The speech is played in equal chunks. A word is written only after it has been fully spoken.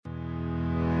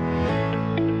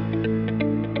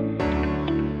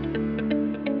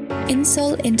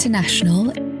INSOL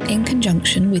International, in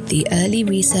conjunction with the Early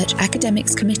Research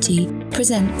Academics Committee,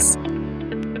 presents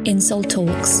INSOL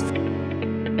Talks.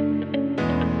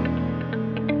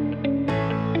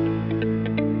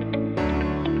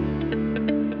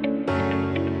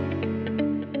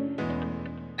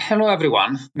 Hello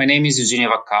everyone, my name is Eugenio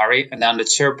Vaccari and I'm the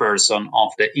chairperson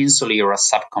of the INSOL ERA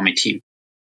subcommittee.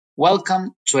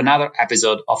 Welcome to another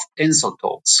episode of INSOL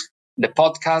Talks. The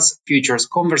podcast features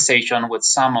conversation with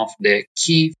some of the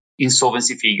key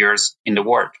insolvency figures in the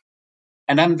world.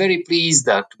 And I'm very pleased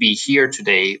to be here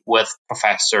today with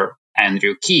Professor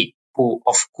Andrew Key, who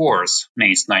of course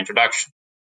needs no introduction.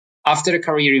 After a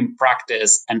career in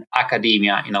practice and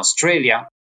academia in Australia,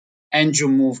 Andrew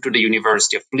moved to the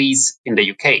University of Leeds in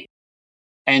the UK.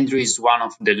 Andrew is one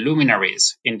of the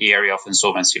luminaries in the area of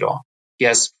insolvency law. He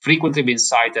has frequently been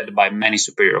cited by many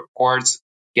superior courts.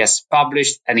 He has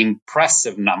published an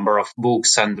impressive number of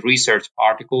books and research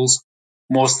articles,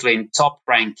 mostly in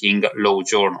top-ranking law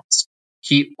journals.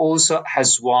 He also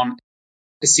has won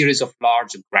a series of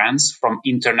large grants from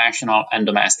international and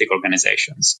domestic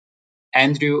organizations.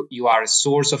 Andrew, you are a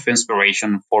source of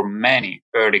inspiration for many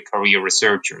early career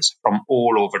researchers from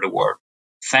all over the world.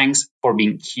 Thanks for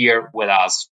being here with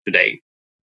us today.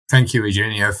 Thank you,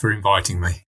 Eugenio, for inviting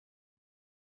me.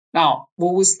 Now, we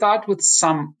will start with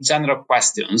some general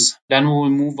questions, then we will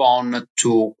move on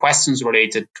to questions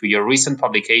related to your recent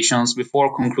publications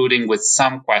before concluding with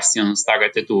some questions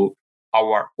targeted to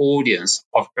our audience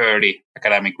of early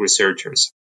academic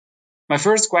researchers. My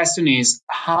first question is,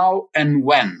 how and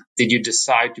when did you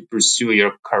decide to pursue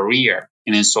your career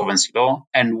in insolvency law,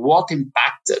 and what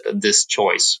impacted this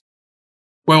choice?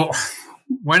 Well,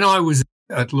 when I was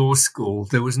at law school,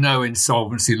 there was no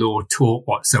insolvency law taught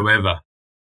whatsoever.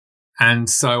 And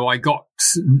so I got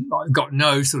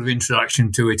no sort of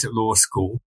introduction to it at law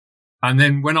school. And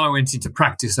then when I went into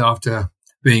practice after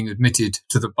being admitted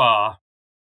to the bar,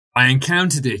 I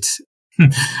encountered it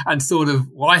and thought of,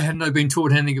 why hadn't I been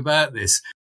taught anything about this?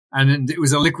 And it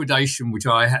was a liquidation which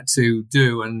I had to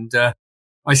do. And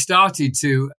I started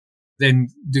to then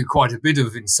do quite a bit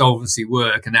of insolvency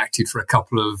work and acted for a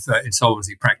couple of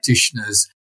insolvency practitioners.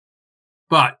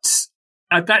 But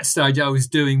at that stage, I was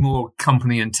doing more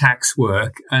company and tax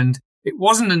work. And it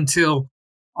wasn't until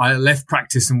I left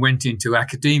practice and went into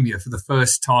academia for the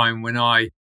first time when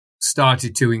I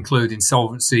started to include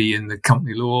insolvency in the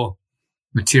company law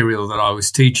material that I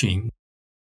was teaching.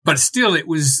 But still, it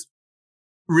was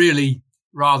really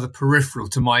rather peripheral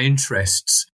to my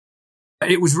interests.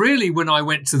 It was really when I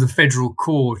went to the federal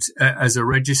court as a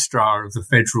registrar of that's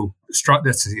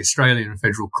the Australian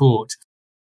Federal Court,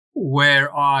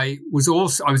 where I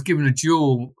was given a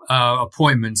dual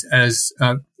appointment as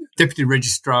deputy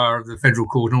registrar of the federal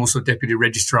court and also deputy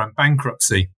registrar in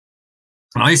bankruptcy.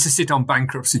 And I used to sit on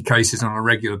bankruptcy cases on a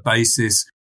regular basis,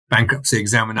 bankruptcy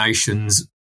examinations,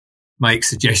 make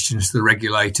suggestions to the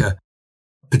regulator,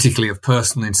 particularly of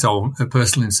personal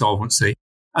insolvency.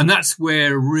 And that's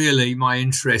where really my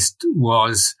interest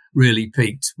was really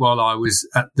peaked while I was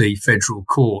at the federal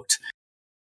court.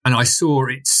 And I saw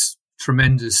its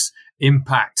tremendous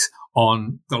impact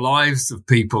on the lives of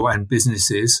people and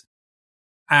businesses.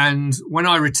 And when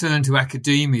I returned to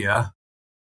academia,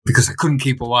 because I couldn't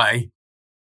keep away,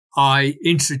 I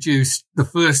introduced the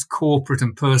first corporate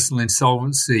and personal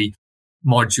insolvency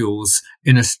modules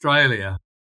in Australia.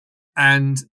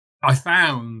 And I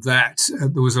found that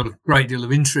there was a great deal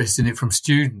of interest in it from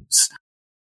students.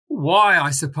 Why,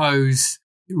 I suppose,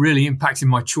 it really impacted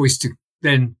my choice to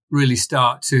then really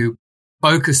start to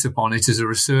focus upon it as a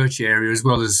research area as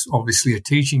well as obviously a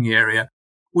teaching area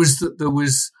was that there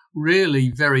was really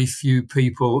very few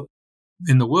people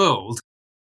in the world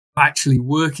actually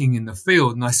working in the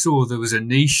field. And I saw there was a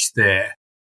niche there.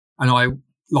 And I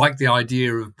liked the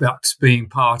idea of perhaps being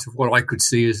part of what I could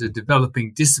see as a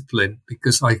developing discipline,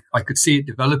 because I could see it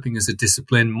developing as a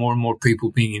discipline, more and more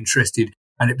people being interested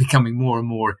and it becoming more and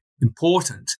more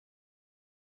important.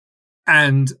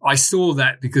 And I saw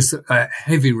that because a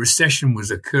heavy recession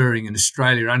was occurring in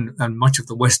Australia and much of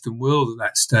the Western world at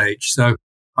that stage. So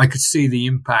I could see the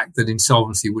impact that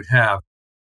insolvency would have.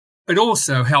 It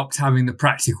also helped having the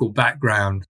practical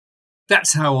background.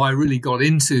 That's how I really got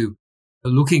into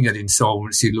looking at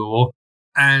insolvency law.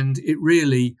 And it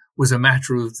really was a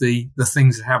matter of the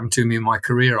things that happened to me in my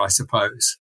career, I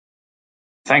suppose.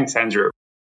 Thanks, Andrew.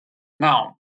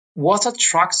 Now, what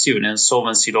attracts you in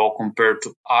insolvency law compared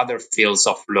to other fields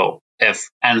of law, if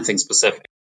anything specific?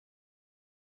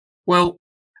 Well,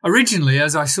 originally,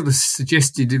 as I sort of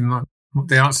suggested in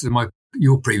the answer to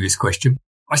your previous question,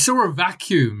 I saw a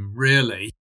vacuum,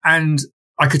 really. And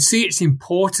I could see its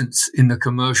importance in the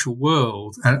commercial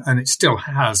world, and it still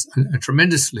has a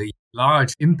tremendously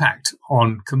large impact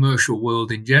on commercial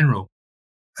world in general,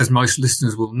 as most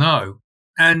listeners will know.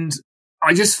 And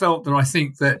I just felt that I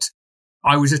think that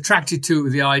I was attracted to it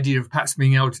with the idea of perhaps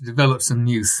being able to develop some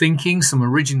new thinking, some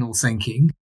original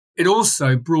thinking. It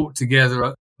also brought together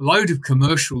a load of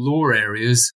commercial law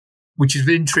areas, which have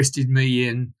interested me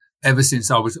in ever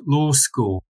since I was at law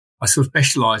school. I sort of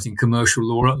specialised in commercial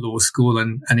law at law school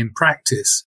and in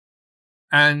practice.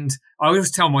 And I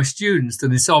always tell my students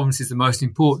that insolvency is the most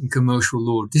important commercial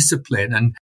law discipline,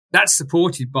 and that's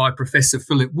supported by Professor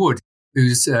Philip Wood,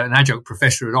 who's an adjunct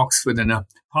professor at Oxford and a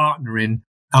partner in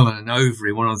Allen &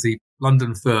 Overy, one of the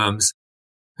London firms,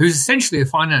 who's essentially a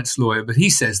finance lawyer, but he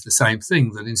says the same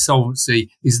thing, that insolvency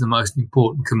is the most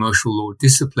important commercial law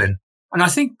discipline. And I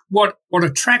think what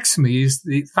attracts me is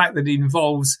the fact that it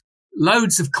involves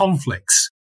loads of conflicts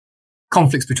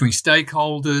between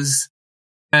stakeholders,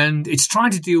 and it's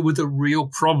trying to deal with a real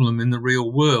problem in the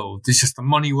real world. It's just the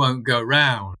money won't go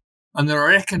round. And there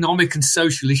are economic and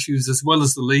social issues as well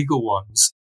as the legal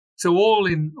ones. So all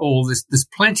in all, there's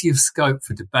plenty of scope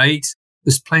for debate.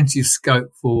 There's plenty of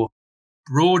scope for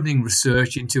broadening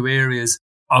research into areas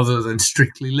other than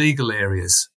strictly legal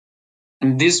areas.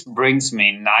 And this brings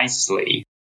me nicely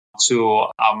to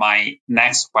my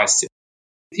next question.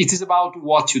 It is about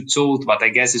what you taught, but I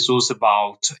guess it's also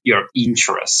about your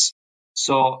interests.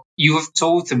 So you have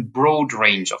taught a broad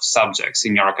range of subjects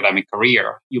in your academic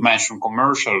career. You mentioned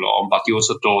commercial law, but you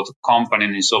also taught company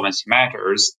and insolvency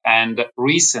matters. And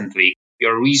recently,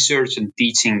 your research and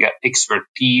teaching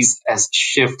expertise has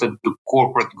shifted to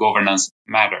corporate governance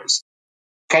matters.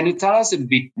 Can you tell us a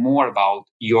bit more about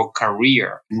your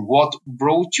career and what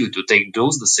brought you to take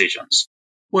those decisions?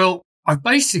 Well, I've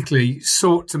basically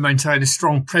sought to maintain a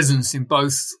strong presence in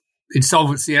both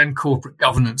insolvency and corporate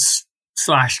governance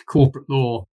 / corporate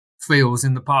law fields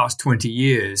in the past 20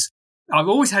 years. I've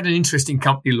always had an interest in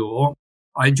company law.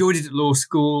 I enjoyed it at law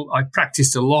school. I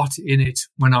practiced a lot in it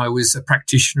when I was a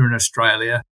practitioner in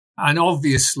Australia. And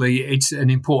obviously, it's an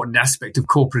important aspect of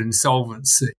corporate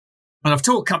insolvency. And I've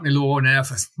taught company law now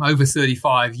for over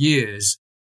 35 years.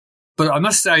 But I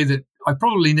must say that I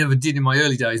probably never did in my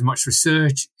early days much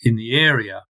research in the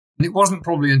area. And it wasn't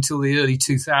probably until the early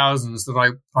 2000s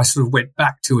that I sort of went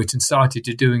back to it and started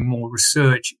to doing more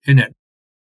research in it.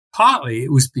 Partly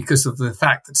it was because of the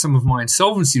fact that some of my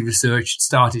insolvency research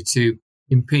started to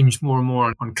impinge more and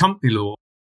more on company law.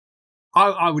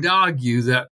 I would argue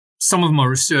that some of my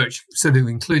research, sort of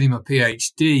including my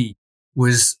PhD,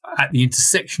 was at the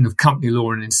intersection of company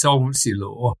law and insolvency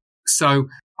law. So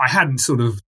I hadn't sort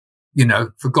of,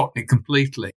 forgotten it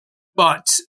completely. But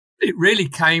it really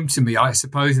came to me, I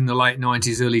suppose, in the late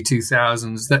 90s, early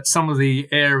 2000s, that some of the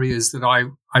areas that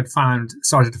I'd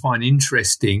started to find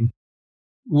interesting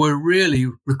were really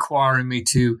requiring me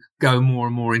to go more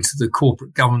and more into the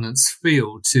corporate governance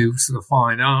field to sort of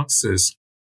find answers.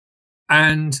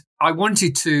 And I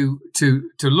wanted to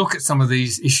look at some of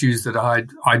these issues that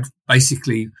I'd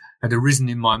basically had arisen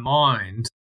in my mind.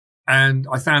 And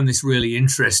I found this really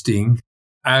interesting.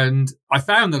 And I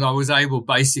found that I was able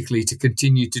basically to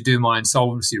continue to do my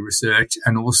insolvency research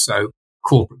and also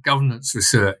corporate governance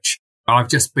research. I've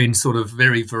just been sort of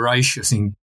very voracious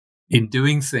in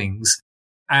doing things,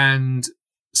 and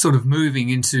sort of moving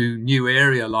into a new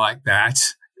area like that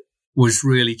was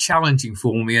really challenging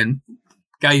for me and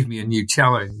gave me a new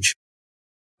challenge.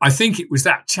 I think it was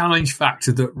that challenge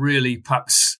factor that really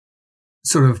perhaps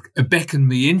sort of beckoned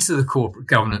me into the corporate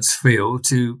governance field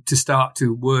to start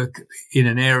to work in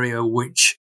an area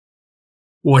which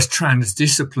was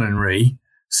transdisciplinary.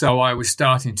 So I was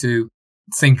starting to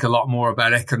think a lot more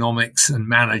about economics and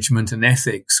management and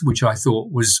ethics, which I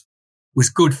thought was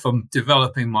good for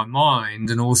developing my mind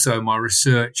and also my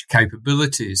research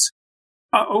capabilities.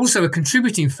 Also, a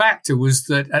contributing factor was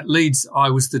that at Leeds, I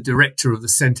was the director of the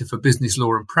Centre for Business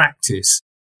Law and Practice,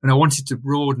 and I wanted to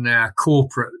broaden our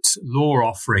corporate law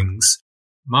offerings,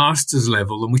 master's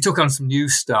level, and we took on some new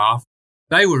staff.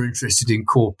 They were interested in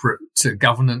corporate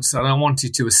governance, and I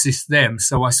wanted to assist them.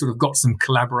 So I sort of got some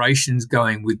collaborations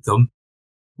going with them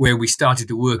where we started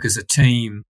to work as a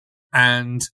team,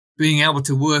 and being able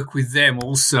to work with them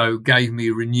also gave me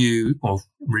renewed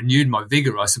my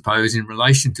vigour, I suppose, in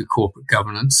relation to corporate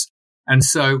governance. And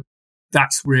so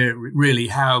that's really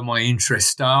how my interest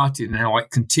started and how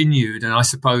it continued. And I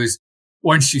suppose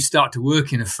once you start to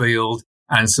work in a field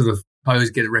and sort of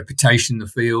get a reputation in the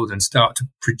field and start to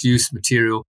produce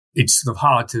material, it's sort of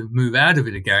hard to move out of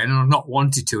it again. And I've not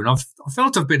wanted to. And I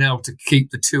felt I've been able to keep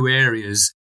the two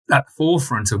areas at the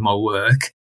forefront of my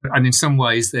work. And in some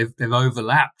ways, they've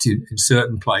overlapped in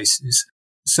certain places.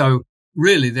 So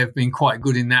really, they've been quite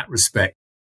good in that respect.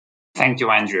 Thank you,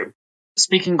 Andrew.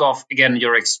 Speaking of, again,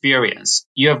 your experience,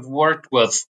 you have worked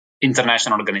with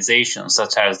international organizations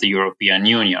such as the European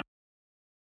Union.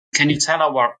 Can you tell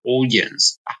our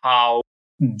audience how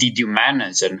did you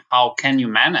manage and how can you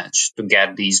manage to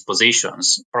get these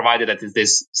positions, provided that it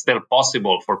is still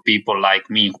possible for people like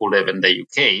me who live in the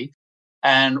UK?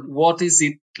 And what is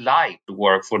it like to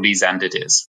work for these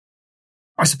entities?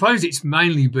 I suppose it's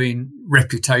mainly been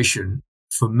reputation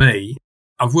for me.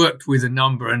 I've worked with a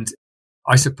number, and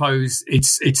I suppose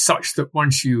it's such that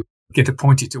once you get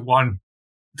appointed to one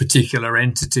particular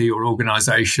entity or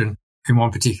organisation in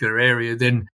one particular area,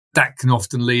 then that can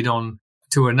often lead on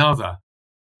to another.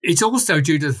 It's also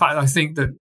due to the fact that I think that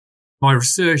my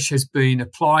research has been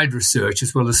applied research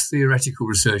as well as theoretical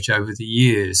research over the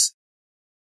years.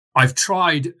 I've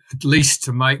tried at least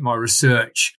to make my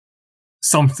research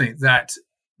something that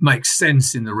makes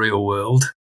sense in the real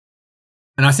world.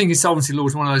 And I think insolvency law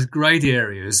is one of those great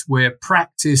areas where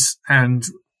practice and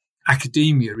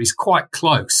academia is quite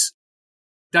close.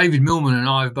 David Millman and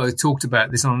I have both talked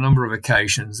about this on a number of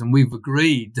occasions, and we've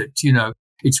agreed that,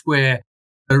 it's where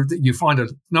you find a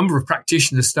number of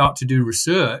practitioners start to do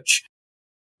research,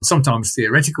 sometimes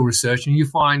theoretical research, and you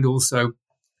find also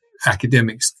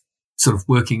academics sort of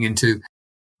working into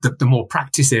the more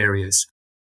practice areas.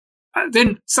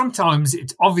 Then sometimes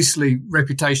it's obviously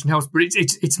reputation helps, but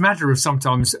it's a matter of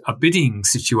sometimes a bidding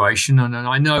situation. And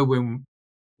I know when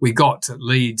we got at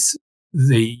Leeds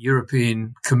the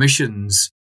European Commission's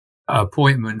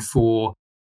appointment for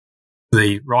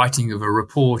the writing of a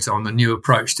report on the new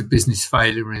approach to business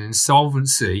failure and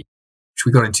insolvency, which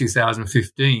we got in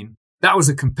 2015, that was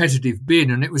a competitive bid,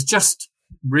 and it was just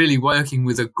really working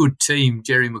with a good team.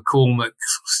 Jerry McCormack,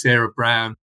 Sarah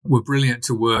Brown were brilliant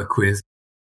to work with.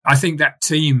 I think that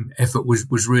team effort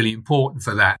was really important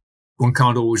for that. One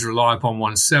can't always rely upon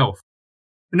oneself.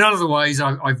 In other ways,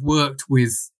 I've worked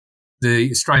with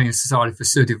the Australian Society for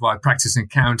Certified Practice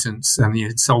Accountants and the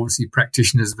Insolvency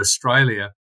Practitioners of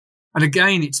Australia. And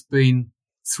again, it's been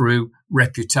through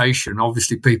reputation.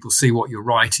 Obviously, people see what you're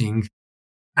writing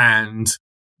and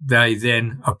they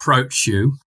then approach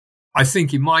you. I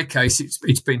think in my case,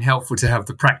 it's been helpful to have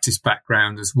the practice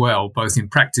background as well, both in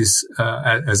practice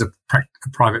as a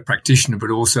private practitioner, but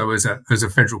also as a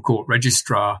federal court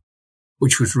registrar,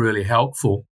 which was really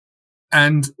helpful.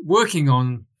 And working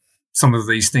on some of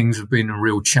these things have been a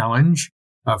real challenge.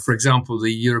 For example,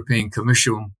 the European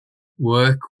Commission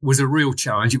work was a real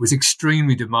challenge. It was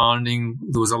extremely demanding.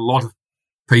 There was a lot of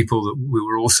people that we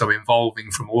were also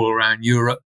involving from all around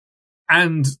Europe.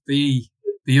 And the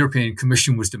European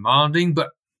Commission was demanding, but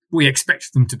we expected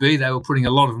them to be. They were putting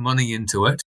a lot of money into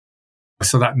it.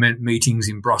 So that meant meetings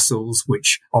in Brussels,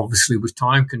 which obviously was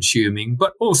time consuming,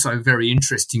 but also very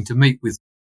interesting to meet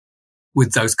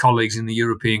with those colleagues in the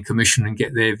European Commission and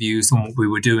get their views on what we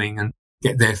were doing and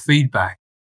get their feedback.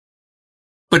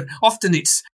 But often it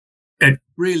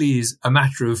really is a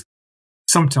matter of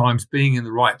sometimes being in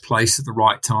the right place at the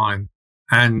right time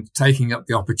and taking up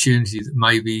the opportunity that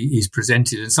maybe is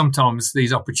presented. And sometimes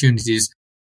these opportunities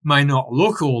may not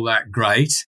look all that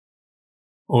great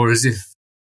or as if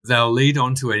they'll lead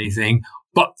on to anything,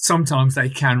 but sometimes they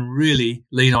can really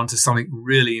lead on to something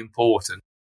really important.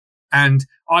 And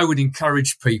I would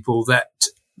encourage people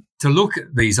to look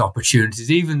at these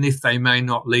opportunities, even if they may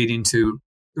not lead into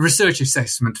the research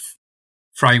assessment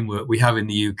framework we have in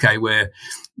the UK, where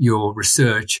your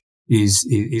research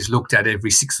is looked at every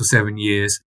 6 or 7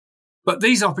 years. But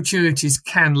these opportunities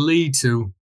can lead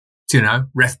to,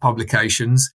 ref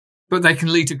publications, but they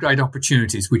can lead to great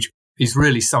opportunities, which is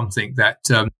really something that,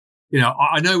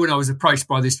 I know when I was approached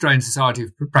by the Australian Society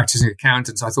of Practicing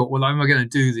Accountants, I thought, well, am I going to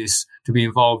do this to be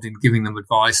involved in giving them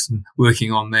advice and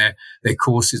working on their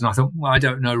courses? And I thought, well, I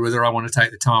don't know whether I want to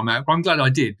take the time out, but I'm glad I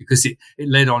did because it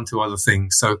led on to other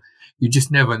things. So you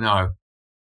just never know.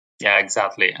 Yeah,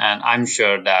 exactly. And I'm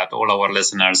sure that all our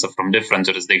listeners from different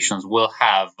jurisdictions will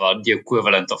have the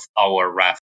equivalent of our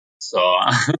ref. So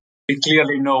we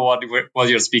clearly know what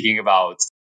you're speaking about.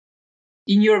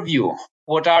 In your view,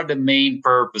 what are the main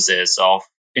purposes of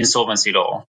insolvency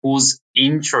law? Whose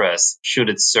interests should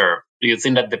it serve? Do you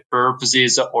think that the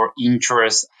purposes or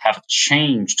interests have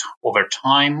changed over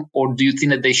time, or do you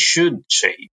think that they should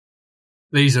change?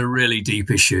 These are really deep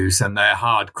issues and they're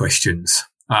hard questions.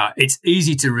 It's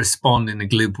easy to respond in a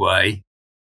glib way,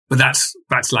 but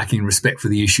that's lacking respect for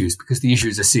the issues because the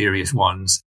issues are serious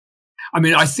ones. I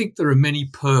mean, I think there are many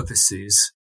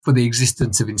purposes for the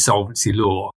existence of insolvency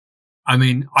law. I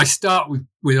mean, I start with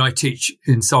when I teach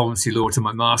insolvency law to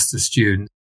my master's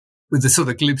students with the sort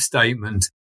of glib statement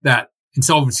that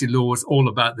insolvency law is all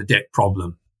about the debt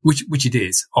problem. which it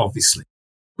is, obviously.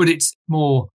 But it's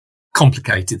more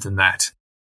complicated than that.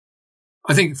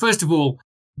 I think, first of all,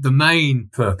 the main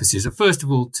purposes are, first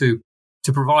of all, to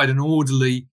provide an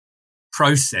orderly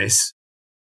process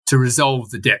to resolve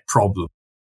the debt problem,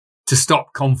 to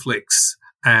stop conflicts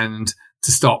and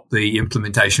to stop the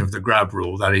implementation of the grab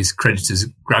rule, that is, creditors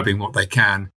grabbing what they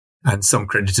can and some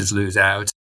creditors lose out.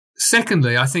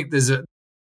 Secondly, I think there's a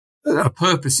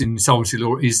purpose in insolvency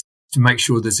law is to make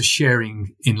sure there's a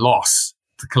sharing in loss,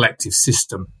 the collective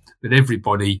system, that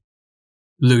everybody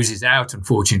loses out,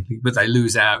 unfortunately, but they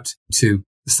lose out to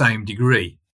the same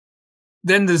degree.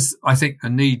 Then there's, I think, a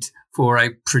need for a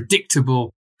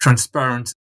predictable,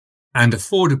 transparent and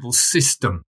affordable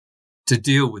system to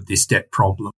deal with this debt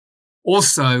problem.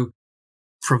 Also,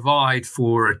 provide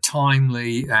for a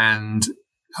timely and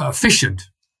efficient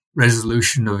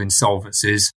resolution of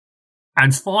insolvencies.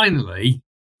 And finally,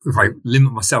 if I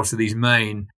limit myself to these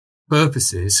main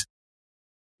purposes,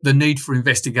 the need for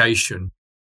investigation.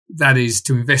 That is,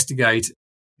 to investigate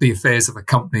the affairs of a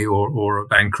company or a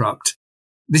bankrupt.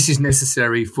 This is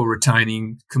necessary for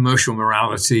retaining commercial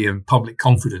morality and public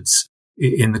confidence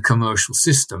in the commercial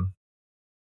system.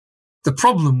 The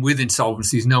problem with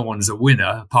insolvency is no one's a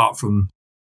winner apart from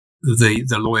the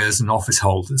lawyers and office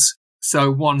holders.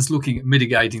 So one's looking at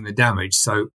mitigating the damage.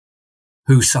 So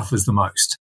who suffers the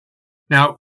most?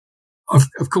 Now,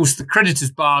 of course, the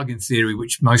creditor's bargain theory,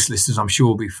 which most listeners I'm sure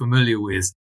will be familiar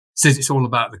with, says it's all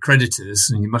about the creditors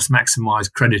and you must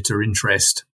maximise creditor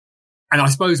interest. And I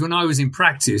suppose when I was in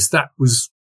practice, that was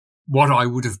what I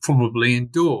would have probably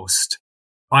endorsed.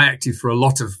 I acted for a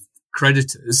lot of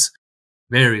creditors,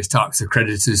 various types of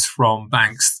creditors, from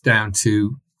banks down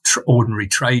to ordinary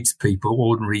tradespeople,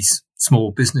 ordinary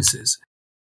small businesses.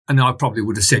 And I probably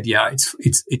would have said, yeah,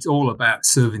 it's all about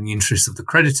serving the interests of the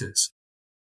creditors.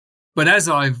 But as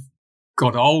I've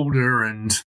got older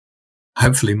and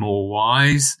hopefully more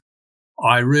wise,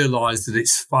 I realised that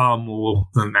it's far more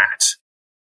than that.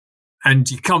 And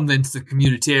you come then to the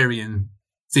communitarian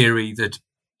theory that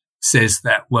says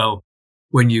that, well,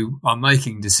 when you are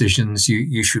making decisions,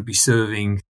 you should be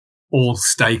serving all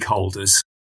stakeholders,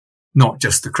 not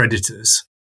just the creditors.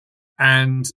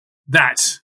 And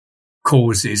that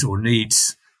causes or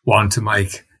needs one to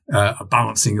make a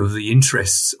balancing of the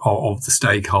interests of the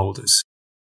stakeholders.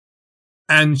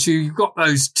 And you've got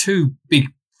those two big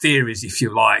theories, if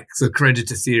you like, the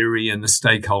creditor theory and the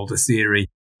stakeholder theory,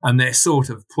 and they're sort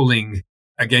of pulling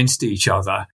against each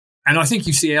other. And I think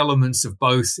you see elements of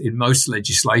both in most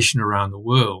legislation around the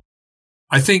world.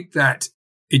 I think that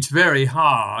it's very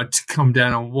hard to come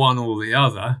down on one or the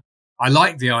other. I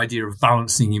like the idea of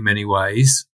balancing in many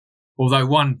ways, although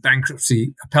one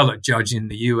bankruptcy appellate judge in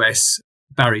the US,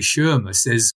 Barry Shermer,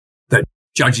 says that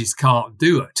judges can't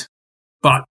do it.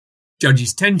 But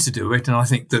judges tend to do it, and I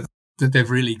think that they've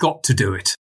really got to do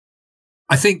it.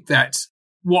 I think that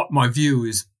what my view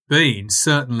has been,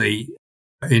 certainly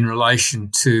in relation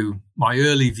to my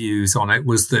early views on it,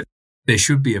 was that there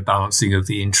should be a balancing of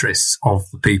the interests of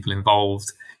the people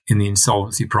involved in the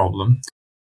insolvency problem.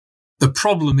 The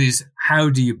problem is, how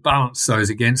do you balance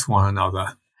those against one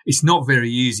another? It's not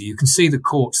very easy. You can see the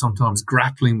court sometimes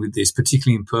grappling with this,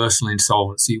 particularly in personal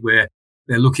insolvency, where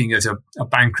they're looking at a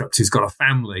bankrupt who's got a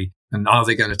family, and are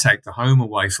they going to take the home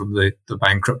away from the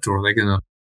bankrupt, or are they going to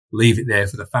leave it there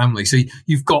for the family? So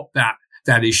you've got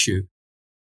that issue.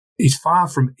 It's far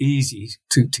from easy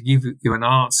to give you an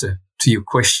answer to your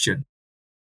question.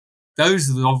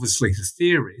 Those are obviously the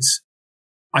theories.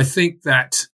 I think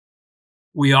that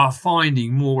we are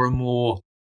finding more and more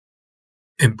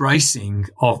embracing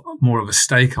of more of a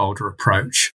stakeholder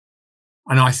approach.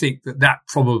 And I think that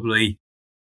probably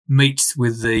meets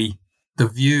with the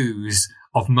views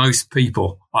of most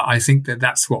people. I think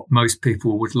that's what most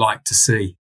people would like to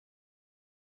see.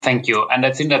 Thank you. And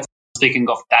I think that, speaking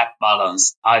of that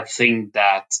balance, I think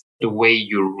that the way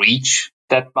you reach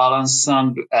that balance,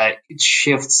 it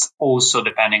shifts also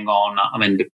depending on,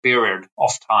 the period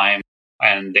of time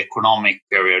and the economic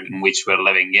period in which we're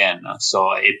living in.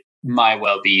 So it might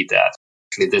well be that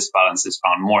actually this balance is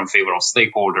found more in favor of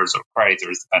stakeholders or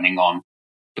creditors, depending on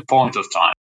the point of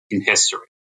time in history.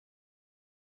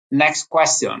 Next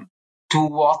question. To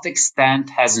what extent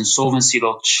has insolvency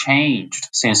law changed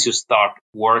since you start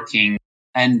working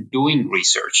and doing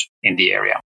research in the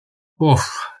area? Oh,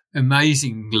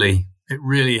 amazingly, it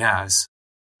really has.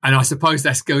 And I suppose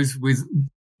that goes with,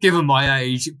 given my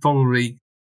age, probably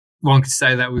one could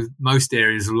say that with most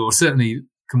areas of law, certainly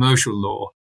commercial law.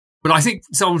 But I think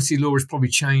insolvency law has probably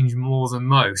changed more than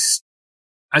most.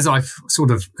 As I've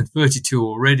sort of adverted to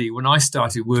already, when I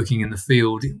started working in the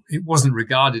field, it wasn't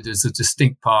regarded as a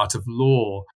distinct part of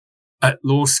law. at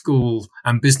law school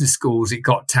and business schools, it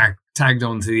got tagged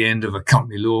on to the end of a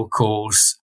company law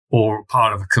course or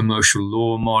part of a commercial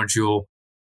law module.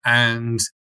 And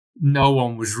no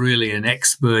one was really an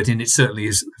expert in it, certainly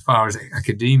as far as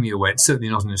academia went, certainly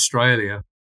not in Australia.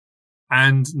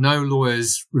 And no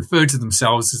lawyers referred to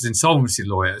themselves as insolvency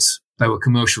lawyers. They were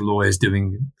commercial lawyers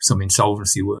doing some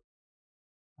insolvency work.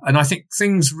 And I think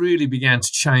things really began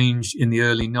to change in the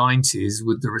early 90s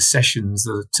with the recessions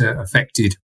that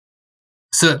affected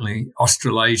certainly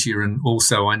Australasia, and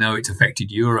also I know it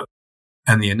affected Europe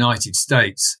and the United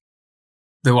States.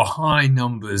 There were high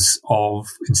numbers of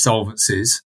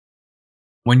insolvencies.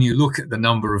 When you look at the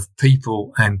number of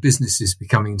people and businesses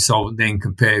becoming insolvent then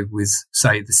compared with,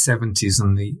 say, the 70s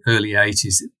and the early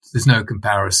 80s, there's no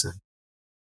comparison.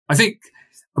 I think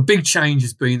a big change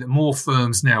has been that more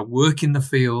firms now work in the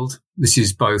field. This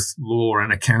is both law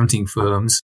and accounting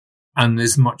firms, and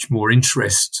there's much more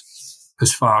interest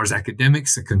as far as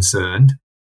academics are concerned.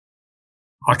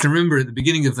 I can remember at the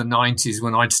beginning of the 90s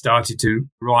when I'd started to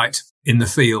write in the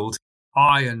field,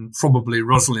 I and probably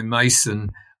Rosalind Mason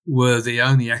were the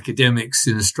only academics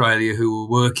in Australia who were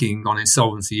working on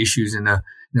insolvency issues in a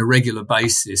regular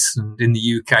basis. And in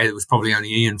the UK, there was probably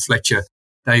only Ian Fletcher,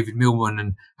 David Milman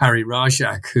and Harry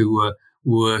Rajak who were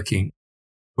working.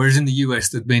 Whereas in the US,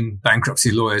 there'd been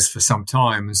bankruptcy lawyers for some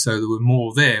time, and so there were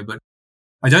more there. But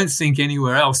I don't think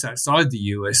anywhere else outside the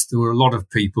US there were a lot of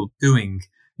people doing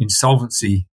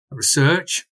insolvency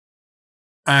research.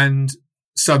 And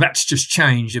so that's just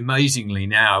changed amazingly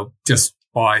now, just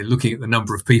by looking at the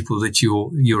number of people that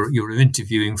you're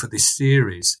interviewing for this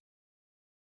series.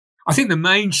 I think the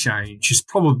main change has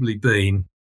probably been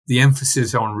the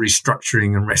emphasis on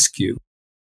restructuring and rescue.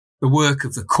 The work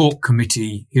of the Cork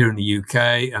Committee here in the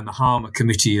UK and the Harmer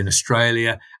Committee in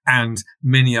Australia and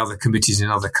many other committees in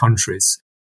other countries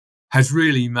has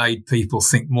really made people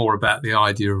think more about the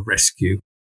idea of rescue.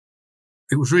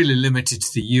 It was really limited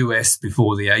to the US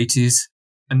before the 80s,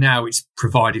 and now it's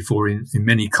provided for in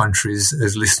many countries,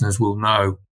 as listeners will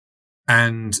know.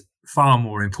 And far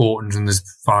more important, and there's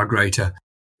far greater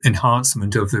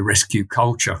enhancement of the rescue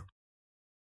culture.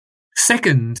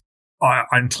 Second,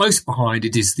 and close behind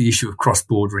it, is the issue of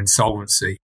cross-border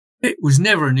insolvency. It was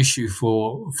never an issue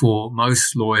for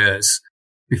most lawyers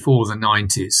before the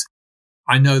 90s.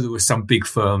 I know there were some big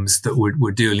firms that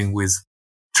were dealing with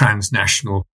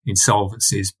transnational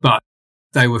insolvencies, but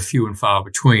they were few and far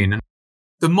between. And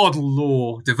the model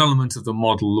law, development of the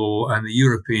model law and the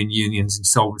European Union's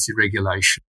insolvency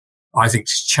regulation, I think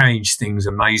has changed things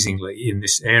amazingly in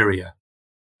this area.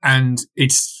 And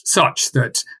it's such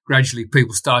that gradually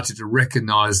people started to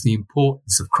recognise the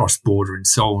importance of cross-border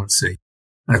insolvency.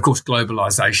 And of course,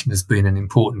 globalisation has been an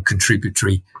important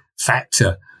contributory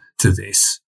factor to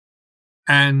this.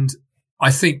 And I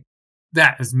think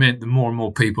that has meant that more and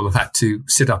more people have had to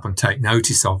sit up and take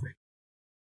notice of it.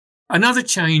 Another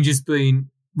change has been,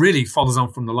 really follows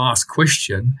on from the last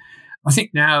question. I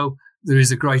think now there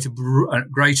is a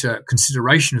greater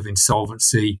consideration of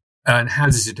insolvency and how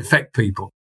does it affect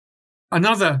people.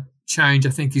 Another change, I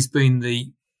think, has been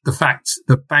the fact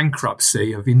that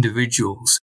bankruptcy of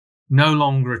individuals no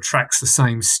longer attracts the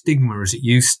same stigma as it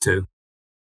used to.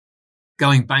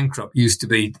 Going bankrupt used to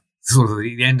be sort of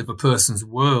the end of a person's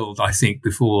world, I think,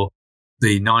 before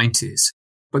the 90s.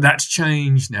 But that's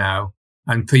changed now,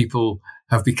 and people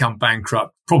have become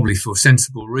bankrupt probably for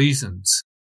sensible reasons.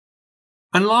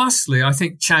 And lastly, I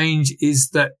think change is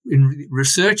that in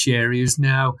research areas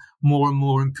now, more and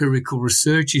more empirical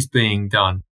research is being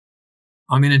done.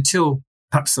 I mean, until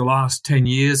perhaps the last 10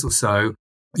 years or so,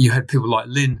 you had people like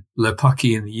Lynn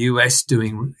Lerpucki in the US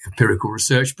doing empirical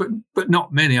research, but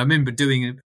not many. I remember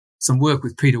doing some work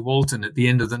with Peter Walton at the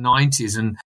end of the 90s,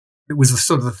 and it was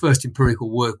sort of the first empirical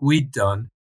work we'd done.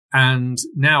 And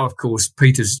now, of course,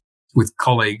 Peter's with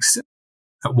colleagues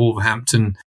at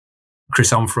Wolverhampton,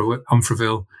 Chris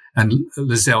Umfreville and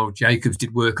Lizelle Jacobs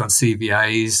did work on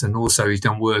CVAs, and also he's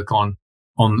done work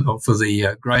for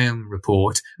the Graham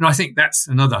report. And I think that's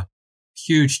another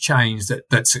huge change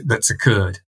that's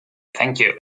occurred. Thank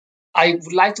you. I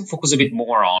would like to focus a bit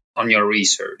more on your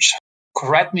research.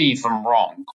 Correct me if I'm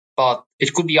wrong, but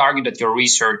it could be argued that your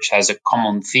research has a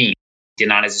common theme, the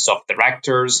analysis of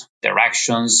directors, their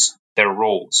actions, their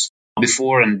roles,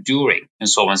 before and during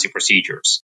insolvency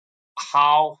procedures.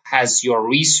 How has your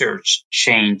research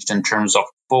changed in terms of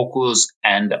focus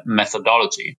and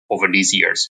methodology over these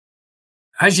years?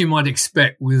 As you might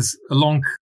expect, with a long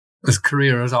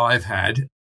career as I've had,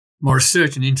 my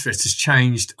research and interest has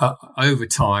changed over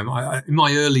time. In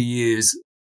my early years,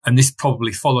 and this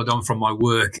probably followed on from my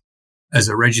work as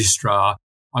a registrar,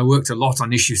 I worked a lot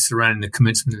on issues surrounding the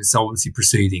commencement of insolvency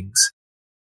proceedings.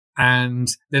 And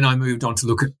then I moved on to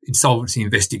look at insolvency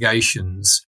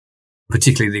investigations,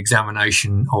 particularly the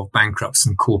examination of bankrupts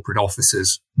and corporate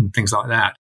officers and things like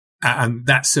that. And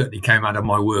that certainly came out of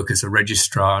my work as a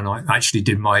registrar, and I actually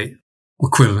did my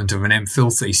equivalent of an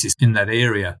MPhil thesis in that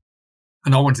area.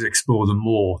 And I wanted to explore them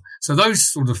more. So those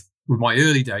sort of were my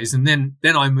early days. And then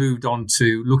I moved on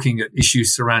to looking at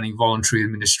issues surrounding voluntary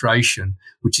administration,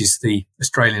 which is the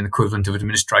Australian equivalent of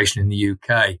administration in the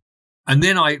UK. And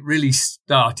then I really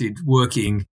started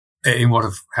working in what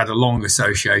I've had a long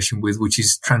association with, which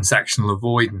is transactional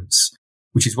avoidance,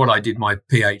 which is what I did my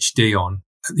PhD on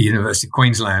at the University of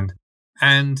Queensland.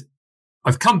 And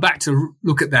I've come back to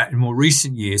look at that in more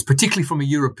recent years, particularly from a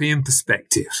European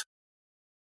perspective,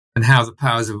 and how the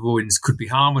powers of avoidance could be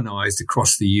harmonised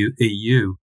across the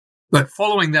EU. But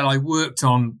following that, I worked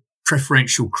on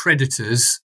preferential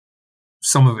creditors,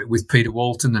 some of it with Peter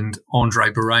Walton and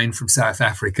Andre Bahrain from South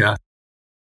Africa.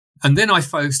 And then I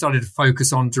started to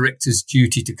focus on directors'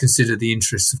 duty to consider the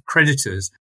interests of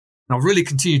creditors. And I've really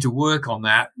continued to work on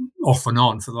that off and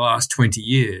on for the last 20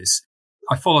 years.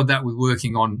 I followed that with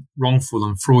working on wrongful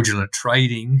and fraudulent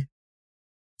trading,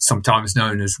 sometimes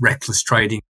known as reckless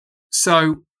trading.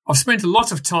 So I've spent a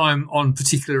lot of time on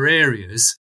particular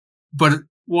areas, but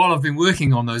while I've been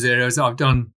working on those areas, I've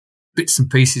done bits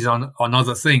and pieces on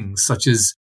other things, such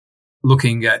as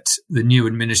looking at the new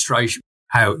administration,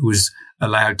 how it was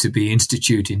allowed to be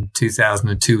instituted in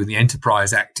 2002 with the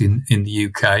Enterprise Act in the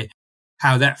UK,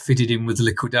 how that fitted in with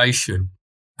liquidation.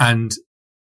 And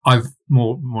I've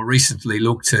more recently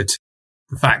looked at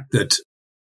the fact that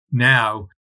now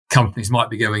companies might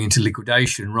be going into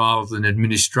liquidation rather than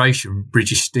administration,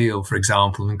 British Steel, for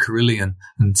example, and Carillion,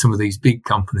 and some of these big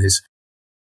companies.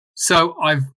 So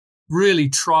I've really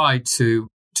tried to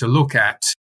look at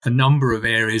a number of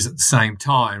areas at the same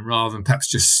time rather than perhaps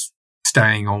just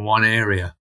staying on one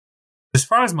area. As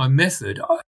far as my method,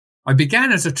 I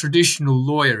began as a traditional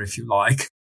lawyer, if you like,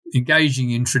 engaging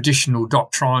in traditional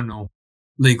doctrinal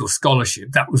legal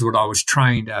scholarship. That was what I was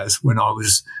trained as when I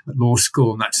was at law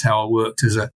school, and that's how I worked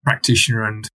as a practitioner.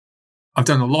 And I've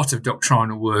done a lot of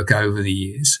doctrinal work over the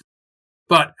years.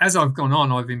 But as I've gone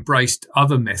on, I've embraced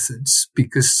other methods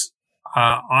because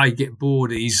I get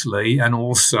bored easily, and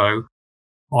also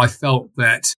I felt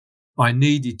that I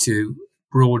needed to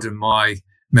broaden my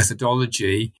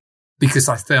methodology because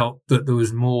I felt that there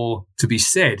was more to be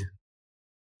said.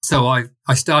 So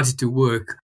I started to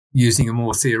work using a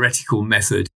more theoretical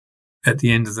method at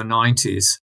the end of the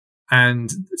 90s. And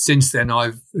since then,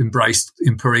 I've embraced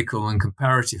empirical and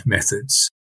comparative methods.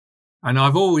 And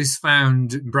I've always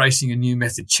found embracing a new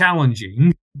method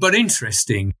challenging, but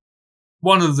interesting.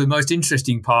 One of the most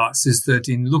interesting parts is that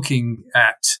in looking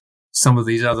at some of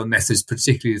these other methods,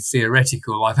 particularly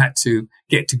theoretical, I've had to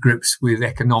get to grips with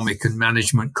economic and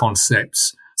management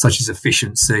concepts such as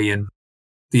efficiency and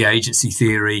the agency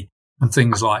theory and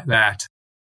things like that.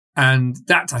 And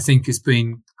that, I think, has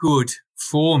been good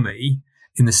for me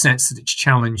in the sense that it's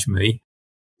challenged me.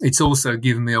 It's also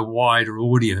given me a wider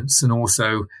audience and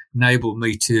also enabled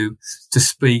me to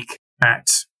speak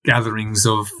at gatherings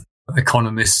of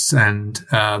economists and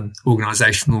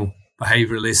organizational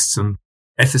behavioralists and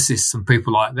ethicists and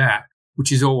people like that,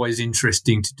 which is always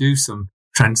interesting to do some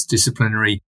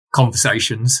transdisciplinary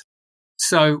conversations.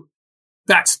 So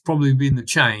that's probably been the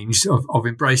change of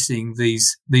embracing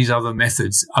these other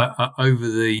methods over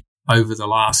the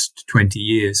last 20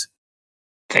 years.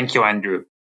 Thank you, Andrew.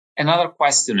 Another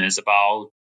question is about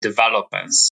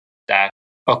developments that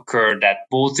occurred at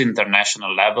both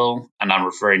international level, and I'm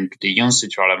referring to the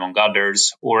UNCITRAL among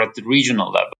others, or at the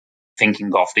regional level,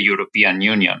 thinking of the European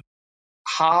Union.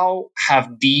 How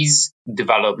have these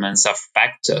developments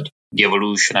affected the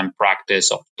evolution and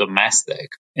practice of domestic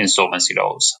insolvency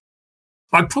laws?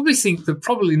 I probably think that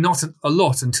probably not a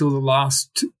lot until the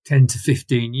last 10 to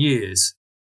 15 years.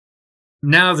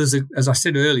 Now there's, as I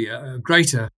said earlier, a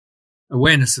greater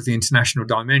awareness of the international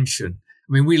dimension.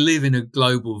 I mean, we live in a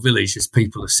global village, as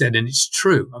people have said, and it's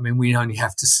true. I mean, we only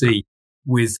have to see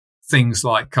with things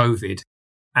like COVID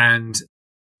and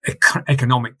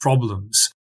economic problems,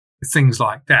 things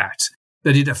like that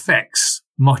it affects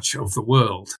much of the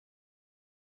world.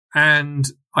 And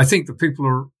I think that people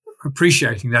are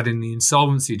appreciating that in the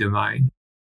insolvency domain.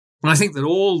 And I think that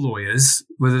all lawyers,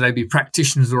 whether they be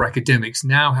practitioners or academics,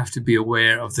 now have to be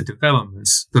aware of the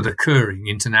developments that are occurring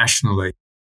internationally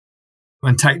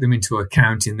and take them into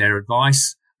account in their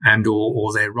advice and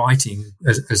or their writing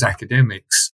as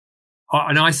academics.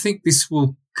 And I think this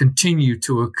will continue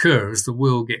to occur as the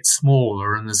world gets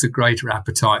smaller and there's a greater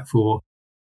appetite for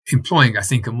employing, I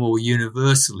think, a more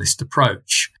universalist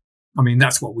approach. I mean,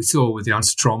 that's what we saw with the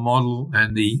UNCITRAL model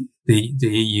and the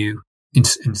EU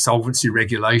insolvency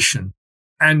regulation.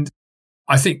 And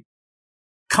I think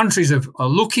countries are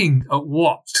looking at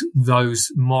what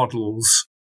those models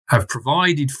have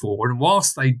provided for. And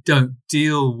whilst they don't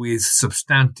deal with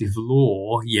substantive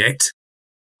law yet,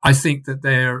 I think that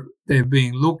they're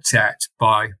being looked at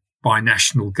by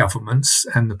national governments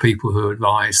and the people who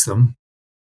advise them.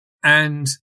 And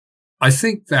I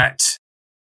think that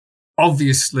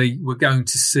obviously we're going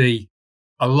to see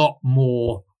a lot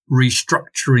more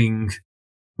restructuring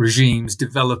regimes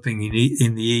developing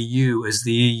in the EU as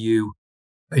the EU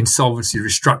insolvency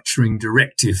restructuring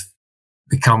directive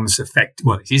becomes effective.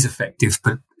 Well, it is effective,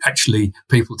 but actually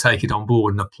people take it on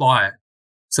board and apply it.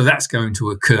 So that's going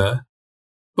to occur.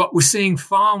 But we're seeing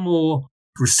far more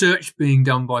research being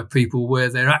done by people where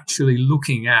they're actually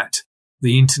looking at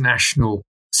the international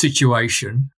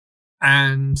situation.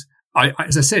 And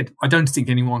as I said, I don't think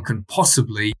anyone can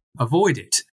possibly avoid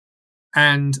it.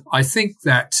 And I think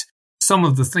that some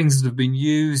of the things that have been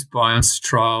used by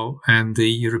UNCITRAL and the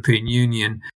European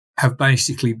Union have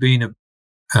basically been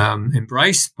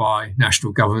embraced by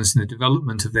national governments in the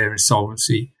development of their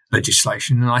insolvency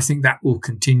legislation. And I think that will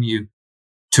continue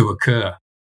to occur.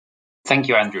 Thank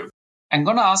you, Andrew. I'm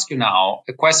going to ask you now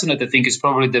a question that I think is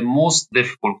probably the most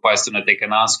difficult question that I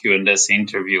can ask you in this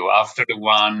interview after the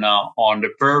one on the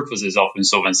purposes of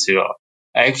insolvency law.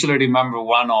 I actually remember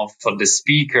one of the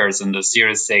speakers in the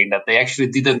series saying that they actually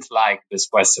didn't like this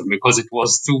question because it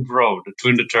was too broad, too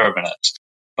indeterminate.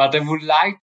 But I would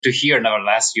like to hear,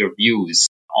 nevertheless, your views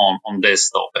on this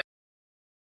topic.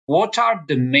 What are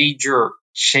the major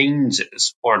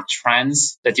changes or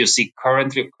trends that you see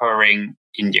currently occurring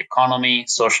in the economy,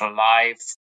 social life,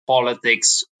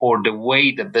 politics, or the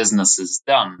way the business is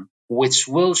done, which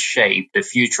will shape the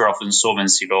future of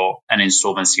insolvency law and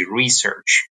insolvency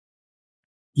research?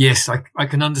 Yes, I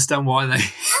can understand why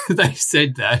they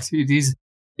said that.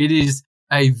 It is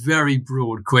a very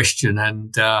broad question,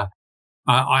 and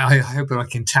I hope that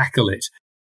I can tackle it.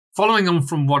 Following on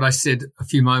from what I said a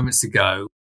few moments ago,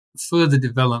 further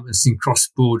developments in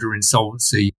cross-border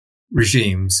insolvency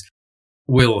regimes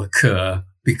will occur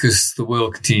because the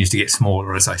world continues to get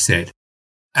smaller, as I said.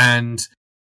 And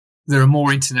there are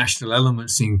more international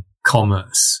elements in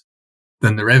commerce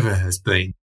than there ever has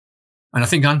been. And I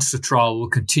think UNCITRAL will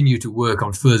continue to work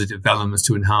on further developments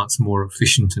to enhance more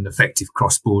efficient and effective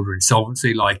cross-border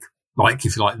insolvency, like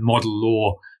if you like, model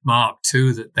law Mark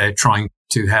II that they're trying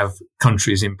to have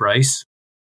countries embrace.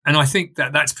 And I think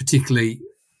that that's particularly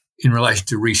in relation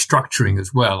to restructuring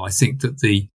as well. I think that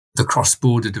the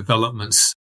cross-border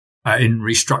developments in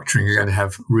restructuring are going to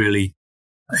have really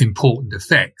important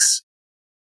effects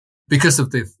because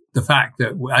of the fact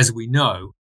that, as we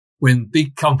know, when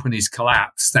big companies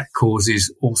collapse, that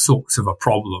causes all sorts of a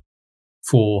problem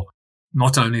for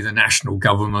not only the national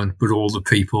government, but all the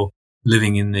people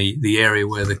living in the area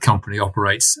where the company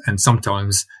operates and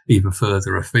sometimes even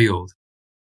further afield.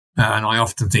 And I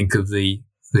often think of the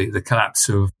collapse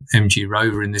of MG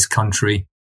Rover in this country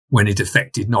when it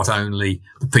affected not only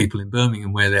the people in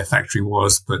Birmingham where their factory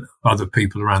was, but other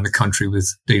people around the country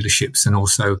with dealerships and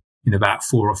also in about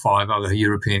 4 or 5 other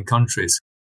European countries.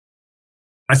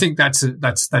 I think that's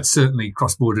certainly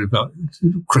cross-border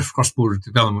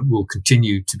development will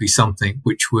continue to be something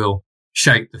which will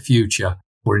shape the future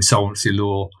for insolvency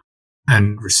law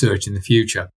and research in the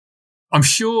future. I'm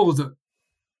sure that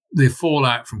the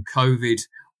fallout from COVID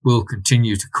will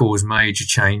continue to cause major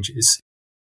changes.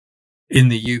 In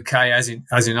the UK,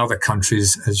 as in other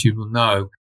countries, as you will know,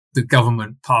 the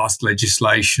government passed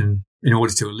legislation in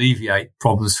order to alleviate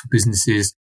problems for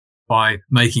businesses by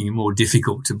making it more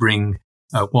difficult to bring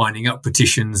winding up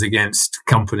petitions against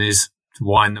companies to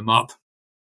wind them up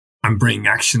and bring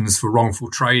actions for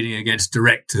wrongful trading against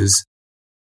directors.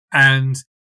 And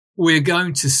we're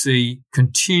going to see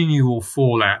continual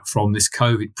fallout from this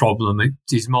COVID problem. It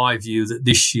is my view that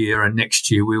this year and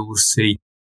next year we will see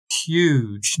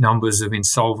huge numbers of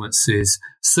insolvencies,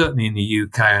 certainly in the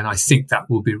UK, and I think that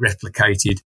will be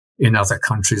replicated in other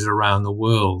countries around the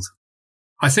world.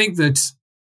 I think that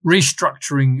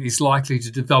restructuring is likely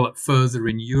to develop further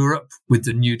in Europe with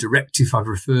the new directive I've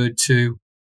referred to.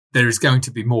 There is going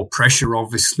to be more pressure,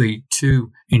 obviously,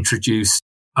 to introduce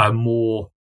a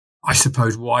more, I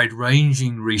suppose,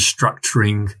 wide-ranging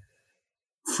restructuring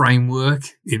framework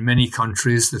in many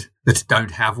countries that don't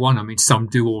have one. I mean, some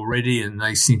do already, and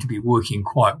they seem to be working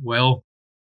quite well.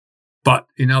 But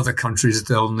in other countries,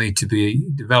 there'll need to be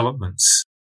developments.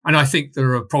 And I think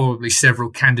there are probably several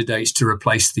candidates to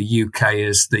replace the UK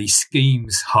as the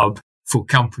schemes hub for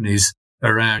companies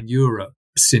around Europe.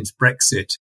 since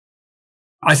Brexit.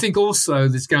 I think also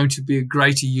there's going to be a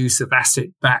greater use of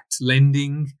asset-backed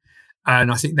lending,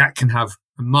 and I think that can have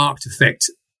a marked effect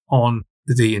on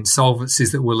the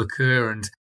insolvencies that will occur and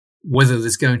whether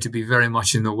there's going to be very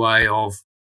much in the way of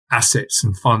assets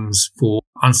and funds for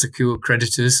unsecured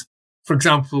creditors. For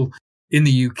example, in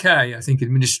the UK, I think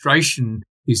administration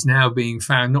is now being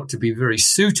found not to be very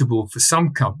suitable for some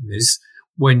companies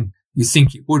when you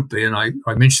think it would be. And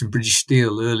I mentioned British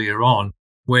Steel earlier on,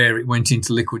 where it went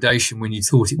into liquidation when you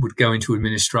thought it would go into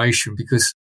administration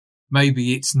because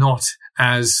maybe it's not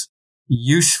as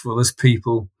useful as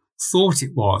people thought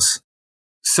it was.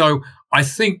 So I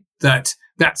think that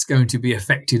that's going to be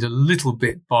affected a little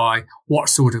bit by what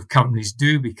sort of companies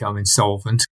do become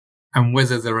insolvent and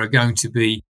whether there are going to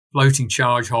be floating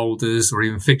charge holders or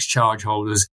even fixed charge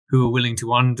holders who are willing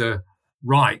to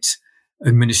underwrite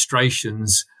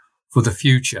administrations for the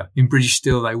future. In British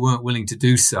Steel, they weren't willing to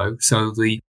do so. So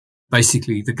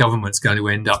basically the government's going to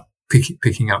end up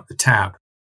picking up the tab.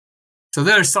 So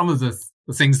there are some of the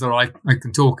things that I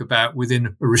can talk about within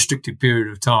a restricted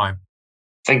period of time.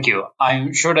 Thank you.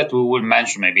 I'm sure that we will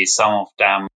mention maybe some of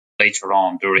them later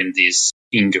on during this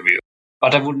interview.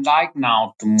 But I would like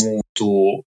now to move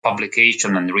to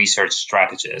publication and research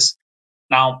strategies.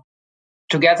 Now,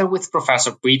 together with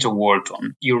Professor Peter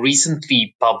Walton, you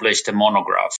recently published a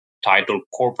monograph titled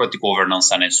Corporate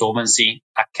Governance and Insolvency,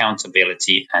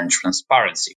 Accountability and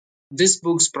Transparency. This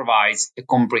book provides a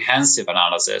comprehensive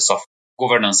analysis of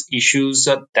governance issues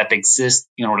that exist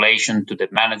in relation to the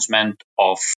management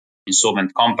of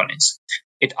insolvent companies.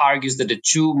 It argues that the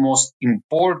two most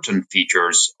important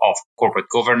features of corporate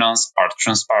governance are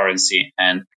transparency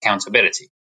and accountability.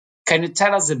 Can you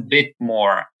tell us a bit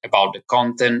more about the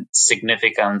content,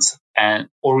 significance, and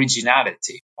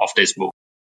originality of this book?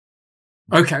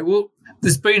 Okay, well,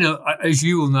 there's been, as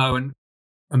you will know, and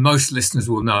most listeners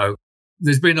will know,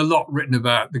 there's been a lot written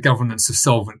about the governance of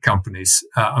solvent companies,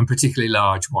 and particularly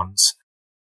large ones.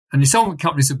 And insolvent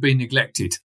companies have been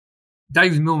neglected.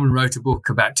 David Millman wrote a book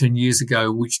about 10 years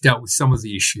ago which dealt with some of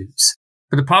the issues.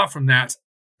 But apart from that,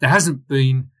 there hasn't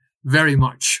been very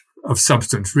much of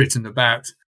substance written about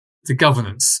the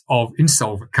governance of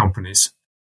insolvent companies.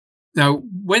 Now,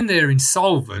 when they're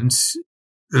insolvent,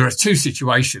 there are two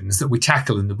situations that we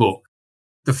tackle in the book.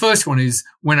 The first one is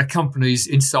when a company is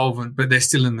insolvent, but they're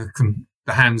still in the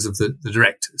hands of the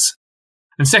directors.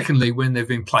 And secondly, when they've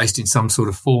been placed in some sort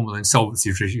of formal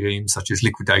insolvency regime, such as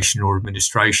liquidation or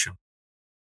administration.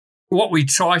 What we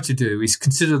try to do is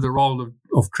consider the role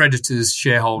of creditors,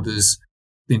 shareholders,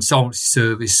 the insolvency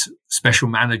service, special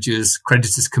managers,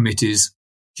 creditors committees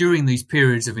during these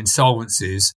periods of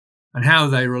insolvencies and how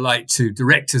they relate to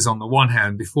directors on the one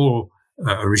hand before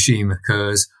a regime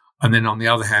occurs, and then on the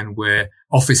other hand where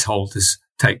office holders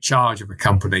take charge of a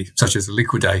company, such as a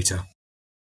liquidator.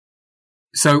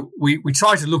 So we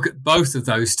try to look at both of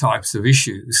those types of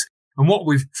issues. And what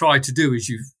we've tried to do, as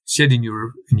you've said in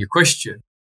your question,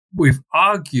 we've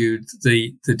argued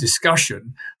the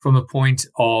discussion from a point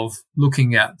of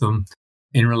looking at them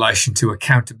in relation to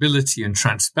accountability and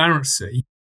transparency,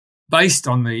 based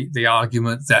on the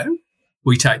argument that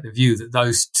we take the view that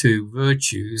those two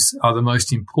virtues are the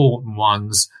most important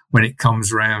ones when it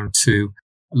comes around to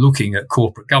looking at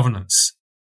corporate governance.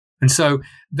 And so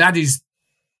that is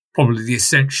probably the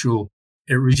essential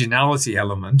originality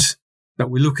element, that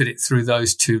we look at it through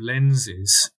those two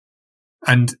lenses.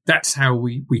 And that's how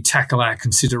we tackle our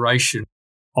consideration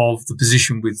of the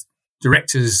position with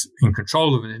directors in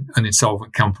control of an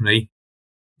insolvent company.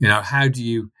 You know, how do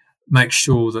you make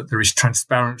sure that there is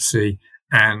transparency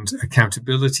and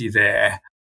accountability there?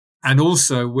 And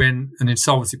also when an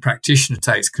insolvency practitioner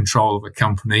takes control of a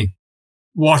company,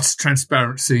 what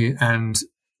transparency and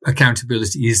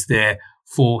accountability is there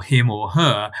for him or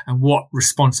her, and what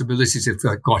responsibilities have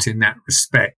they got in that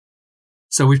respect?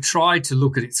 So we've tried to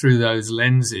look at it through those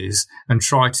lenses and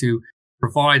try to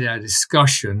provide our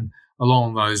discussion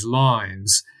along those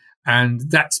lines. And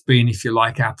that's been, if you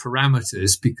like, our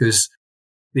parameters, because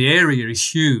the area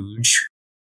is huge.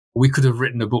 We could have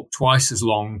written a book twice as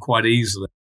long quite easily.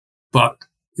 But,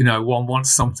 you know, one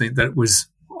wants something that was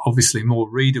obviously more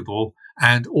readable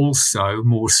and also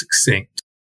more succinct.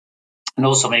 And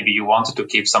also maybe you wanted to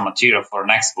keep some material for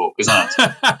next book, isn't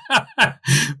it?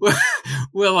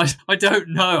 Well, I don't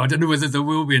know. I don't know whether there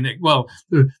will be a next. Well,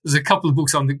 there's a couple of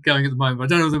books going at the moment. I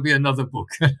don't know if there'll be another book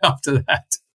after that.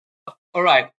 All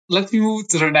right. Let me move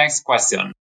to the next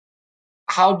question.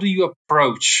 How do you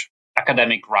approach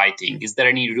academic writing? Is there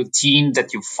any routine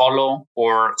that you follow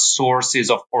or sources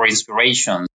or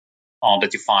inspiration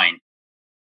that you find?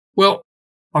 Well,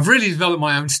 I've really developed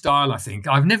my own style, I think.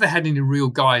 I've never had any real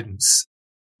guidance.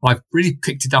 I've really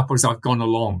picked it up as I've gone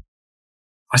along.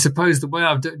 I suppose the way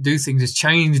I do things has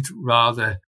changed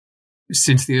rather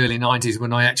since the early 90s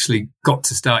when I actually got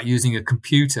to start using a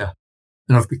computer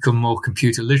and I've become more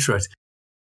computer literate.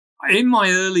 In my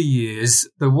early years,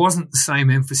 there wasn't the same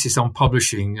emphasis on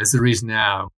publishing as there is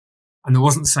now, and there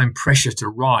wasn't the same pressure to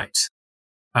write.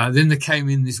 Then there came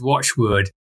in this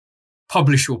watchword,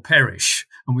 publish or perish,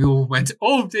 and we all went,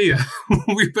 oh dear,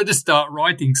 we better start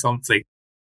writing something.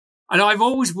 And I've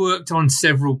always worked on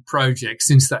several projects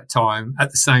since that time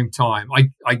at the same time.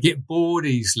 I get bored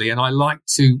easily and I like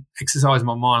to exercise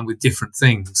my mind with different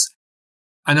things.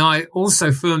 And I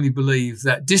also firmly believe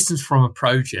that distance from a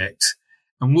project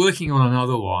and working on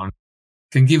another one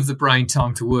can give the brain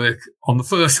time to work on the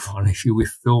first one, if you're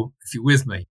with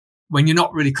me. When you're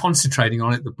not really concentrating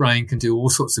on it, the brain can do all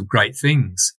sorts of great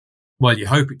things. Well, you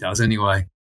hope it does anyway.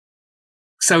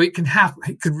 So it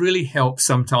could really help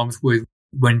sometimes with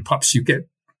when perhaps you get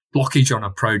blockage on a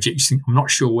project, you think, I'm not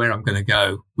sure where I'm going to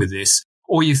go with this.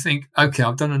 Or you think, okay,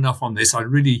 I've done enough on this. I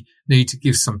really need to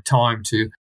give some time to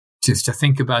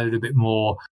think about it a bit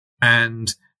more.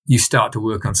 And you start to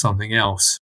work on something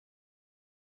else.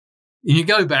 And you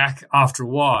go back after a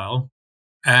while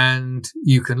and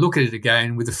you can look at it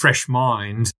again with a fresh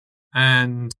mind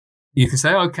and you can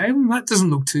say, okay, well, that doesn't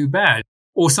look too bad.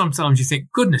 Or sometimes you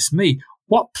think, goodness me,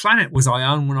 what planet was I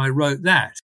on when I wrote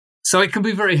that? So it can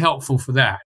be very helpful for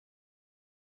that.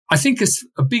 I think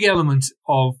a big element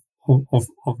of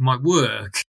my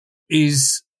work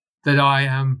is that I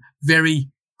am very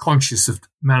conscious of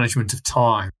management of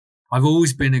time. I've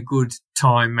always been a good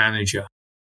time manager.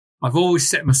 I've always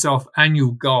set myself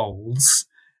annual goals,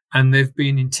 and they've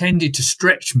been intended to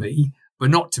stretch me, but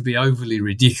not to be overly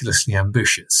ridiculously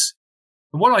ambitious.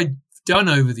 And what I've done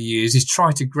over the years is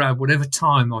try to grab whatever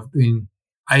time I've been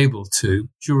able to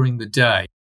during the day.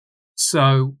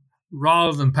 So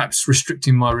rather than perhaps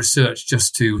restricting my research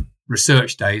just to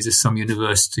research days, as some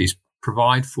universities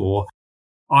provide for,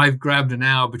 I've grabbed an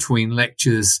hour between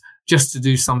lectures just to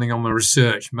do something on my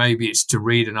research. Maybe it's to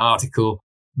read an article.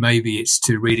 Maybe it's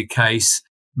to read a case.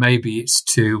 Maybe it's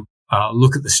to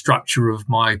look at the structure of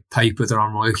my paper that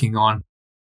I'm working on.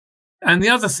 And the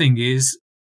other thing is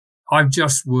I've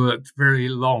just worked very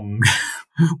long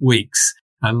weeks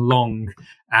and long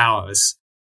hours.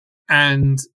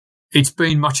 And it's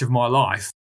been much of my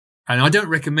life. And I don't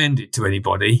recommend it to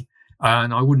anybody.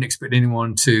 And I wouldn't expect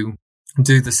anyone to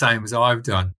do the same as I've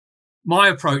done. My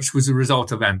approach was a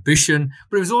result of ambition,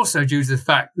 but it was also due to the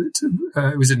fact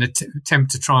that it was an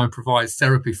attempt to try and provide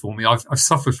therapy for me. I've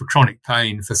suffered from chronic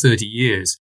pain for 30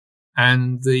 years,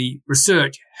 and the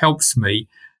research helps me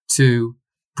to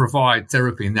provide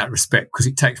therapy in that respect because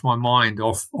it takes my mind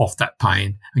off that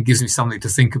pain and gives me something to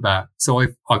think about. So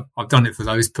I've done it for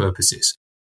those purposes.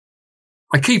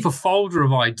 I keep a folder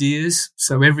of ideas,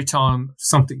 so every time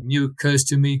something new occurs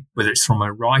to me, whether it's from my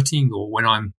writing or when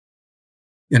I'm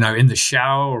in the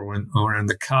shower or in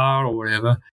the car or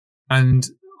whatever, and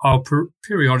I'll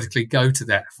periodically go to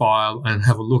that file and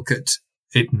have a look at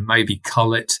it and maybe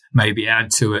cull it, maybe add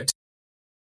to it.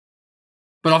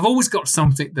 But I've always got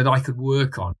something that I could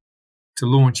work on to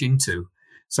launch into.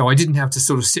 So I didn't have to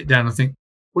sort of sit down and think,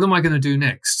 what am I going to do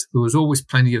next? There was always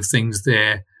plenty of things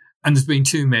there, and there's been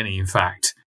too many, in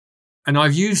fact. And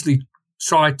I've usually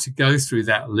tried to go through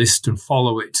that list and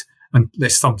follow it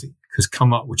unless something has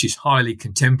come up which is highly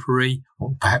contemporary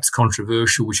or perhaps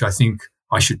controversial, which I think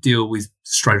I should deal with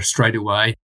straight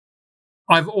away.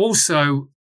 I've also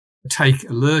take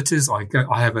alerters.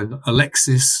 I have an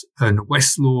Alexis and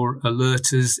Westlaw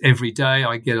alerters every day.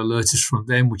 I get alerters from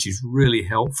them, which is really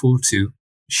helpful to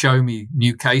show me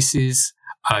new cases,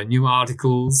 new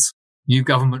articles, new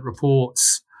government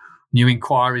reports, new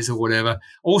inquiries or whatever.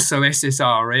 Also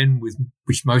SSRN,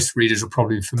 which most readers are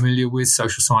probably familiar with,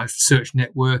 Social Science Research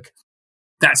Network.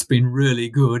 That's been really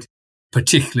good,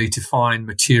 particularly to find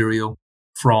material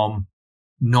from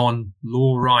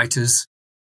non-law writers.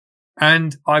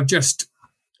 And I just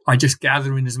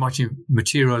gather in as much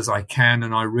material as I can,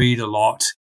 and I read a lot,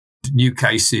 new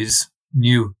cases,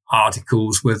 new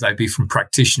articles, whether they be from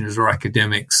practitioners or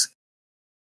academics.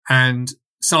 And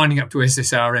signing up to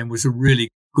SSRN was a really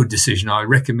good decision. I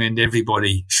recommend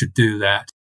everybody should do that.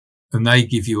 And they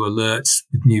give you alerts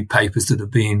with new papers that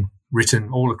have been written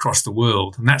all across the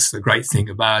world. And that's the great thing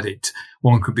about it.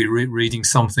 One could be reading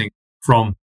something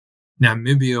from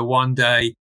Namibia one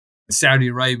day, Saudi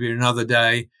Arabia another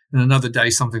day, and another day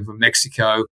something from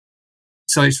Mexico.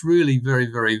 So it's really very,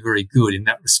 very, very good in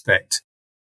that respect.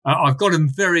 I've got a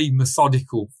very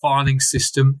methodical filing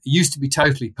system. It used to be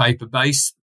totally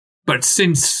paper-based, but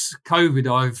since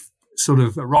COVID, I've sort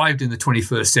of arrived in the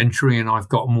 21st century and I've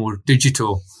got a more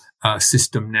digital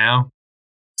system now.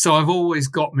 So I've always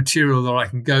got material that I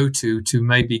can go to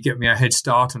maybe get me a head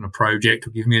start on a project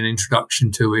or give me an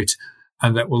introduction to it,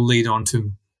 and that will lead on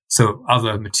to sort of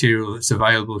other material that's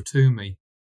available to me.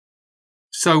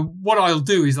 So what I'll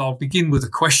do is I'll begin with a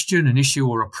question, an issue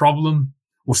or a problem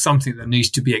or something that needs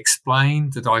to be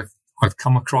explained that I've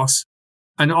come across.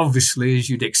 And obviously, as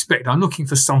you'd expect, I'm looking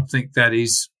for something that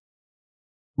is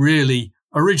really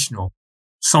original,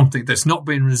 something that's not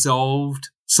been resolved,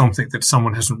 something that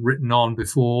someone hasn't written on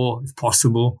before, if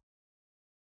possible.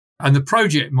 And the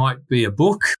project might be a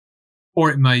book, or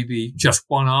it may be just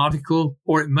one article,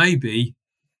 or it may be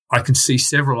I can see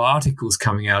several articles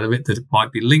coming out of it that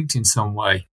might be linked in some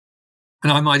way.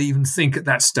 And I might even think at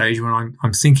that stage when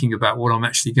I'm thinking about what I'm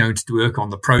actually going to work on,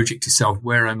 the project itself,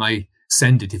 where I may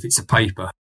send it if it's a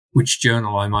paper, which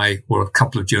journal I may, or a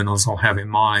couple of journals I'll have in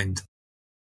mind,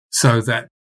 so that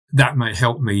may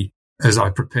help me as I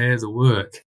prepare the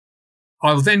work.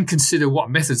 I'll then consider what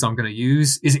methods I'm going to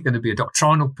use. Is it going to be a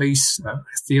doctrinal piece, a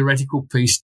theoretical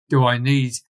piece? Do I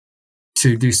need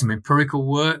to do some empirical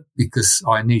work because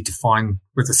I need to find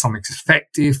whether something's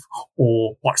effective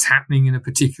or what's happening in a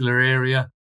particular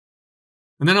area?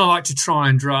 And then I like to try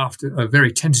and draft a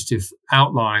very tentative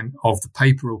outline of the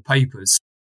paper or papers.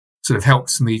 Sort of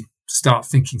helps me start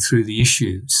thinking through the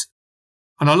issues.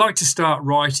 And I like to start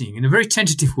writing in a very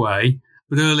tentative way,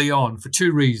 but early on for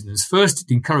two reasons. First,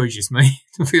 it encourages me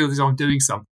to feel as I'm doing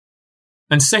something.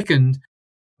 And second,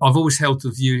 I've always held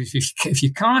the view if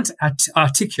you can't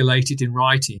articulate it in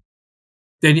writing,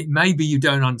 then it may be you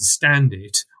don't understand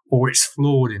it or it's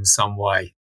flawed in some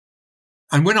way.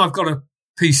 And when I've got a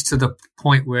piece to the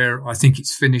point where I think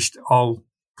it's finished, I'll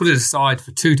put it aside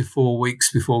for 2 to 4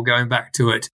 weeks before going back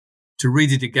to it to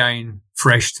read it again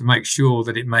fresh to make sure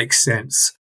that it makes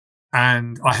sense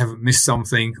and I haven't missed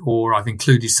something or I've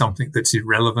included something that's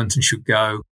irrelevant and should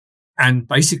go, and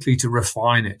basically to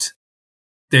refine it.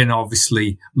 Then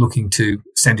obviously looking to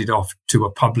send it off to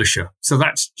a publisher. So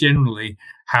that's generally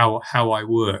how I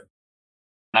work.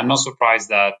 I'm not surprised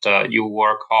that you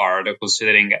work hard,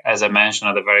 considering, as I mentioned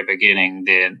at the very beginning,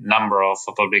 the number of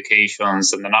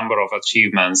publications and the number of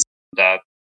achievements that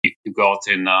you got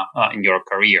in your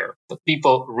career. The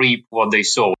people reap what they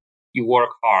sow. You work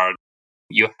hard.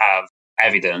 You have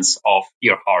evidence of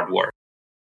your hard work.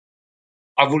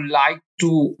 I would like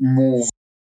to move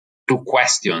to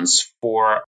questions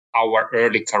for our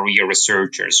early career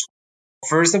researchers.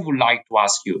 First, I would like to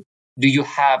ask you, do you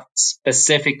have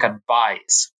specific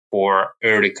advice for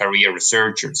early career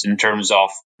researchers in terms of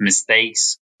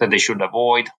mistakes that they should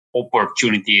avoid,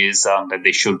 opportunities that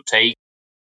they should take?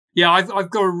 Yeah, I've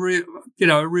got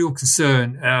a real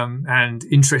concern and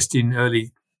interest in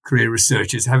early career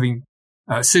researchers, having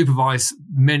supervised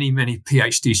many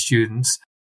PhD students.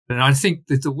 And I think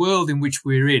that the world in which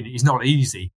we're in is not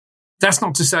easy. That's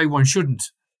not to say one shouldn't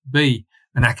be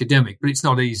an academic, but it's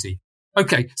not easy.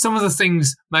 Okay, some of the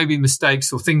things, maybe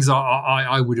mistakes or things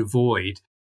I would avoid.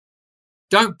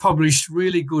 Don't publish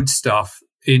really good stuff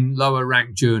in lower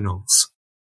ranked journals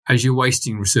as you're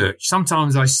wasting research.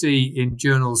 Sometimes I see in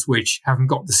journals which haven't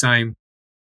got the same,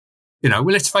 well,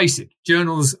 let's face it,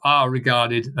 journals are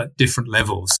regarded at different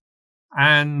levels.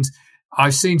 And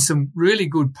I've seen some really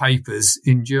good papers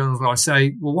in journals where I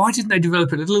say, well, why didn't they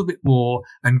develop it a little bit more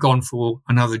and gone for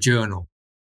another journal?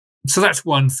 So that's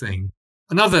one thing.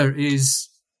 Another is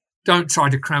don't try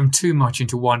to cram too much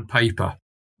into one paper.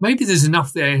 Maybe there's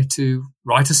enough there to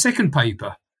write a second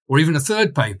paper or even a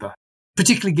third paper,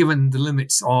 particularly given the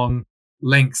limits on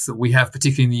length that we have,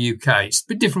 particularly in the UK. It's a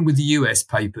bit different with the US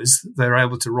papers. You're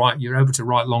able to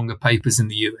write longer papers in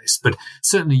the US, but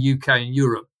certainly UK and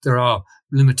Europe, there are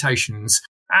limitations.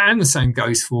 And the same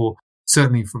goes for,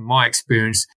 certainly from my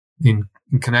experience, in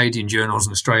Canadian journals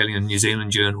and Australian and New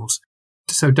Zealand journals.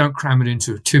 So don't cram it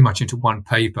too much into one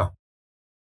paper.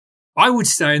 I would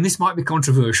say, and this might be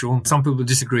controversial, and some people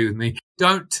disagree with me,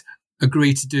 don't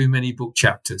agree to do many book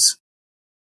chapters.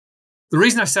 The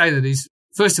reason I say that is,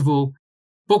 first of all,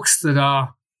 books that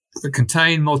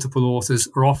contain multiple authors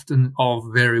are often of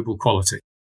variable quality.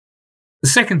 The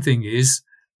second thing is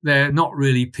they're not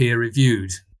really peer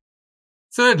reviewed.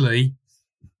 Thirdly,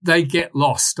 they get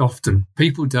lost often.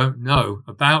 People don't know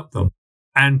about them.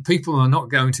 And people are not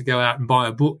going to go out and buy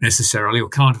a book necessarily or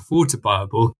can't afford to buy a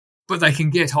book, but they can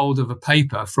get hold of a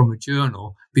paper from a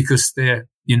journal because their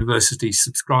university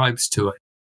subscribes to it.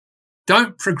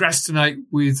 Don't procrastinate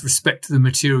with respect to the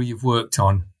material you've worked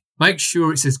on. Make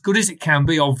sure it's as good as it can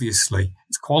be, obviously.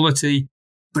 It's quality,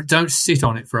 but don't sit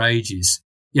on it for ages.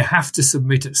 You have to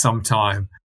submit at some time.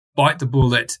 Bite the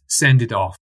bullet, send it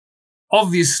off.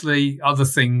 Obviously, other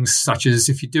things such as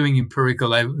if you're doing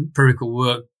empirical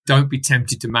work, don't be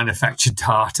tempted to manufacture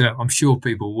data. I'm sure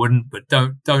people wouldn't, but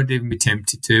don't even be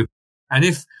tempted to. And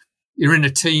if you're in a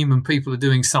team and people are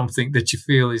doing something that you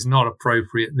feel is not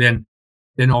appropriate, then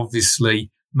obviously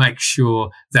make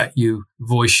sure that you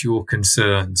voice your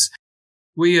concerns.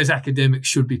 We as academics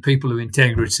should be people of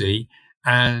integrity,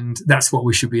 and that's what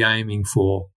we should be aiming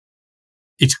for.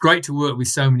 It's great to work with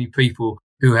so many people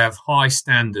who have high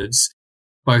standards,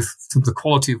 both from the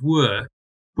quality of work,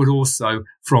 but also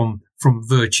from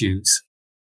virtues.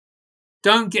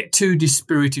 Don't get too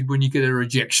dispirited when you get a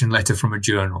rejection letter from a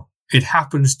journal. It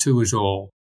happens to us all.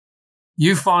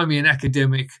 You find me an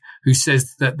academic who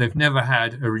says that they've never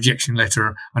had a rejection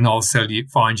letter, and I'll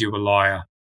find you a liar,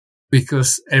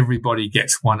 because everybody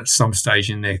gets one at some stage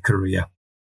in their career.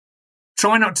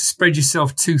 Try not to spread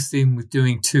yourself too thin with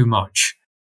doing too much,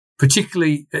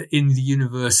 particularly in the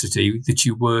university that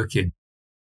you work in.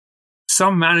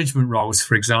 Some management roles,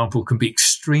 for example, can be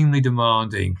extremely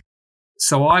demanding.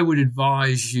 So I would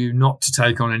advise you not to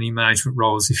take on any management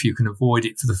roles if you can avoid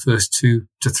it for the first 2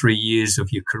 to 3 years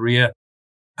of your career,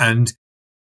 and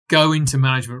go into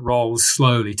management roles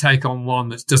slowly. Take on one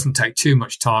that doesn't take too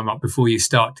much time up before you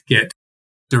start to get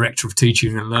director of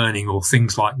teaching and learning or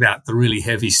things like that, the really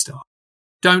heavy stuff.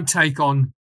 Don't take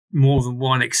on more than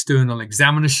one external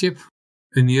examinership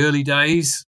in the early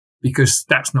days, because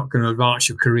that's not going to advance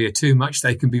your career too much.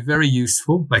 They can be very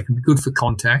useful. They can be good for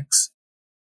contacts.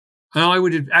 And I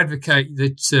would advocate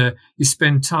that you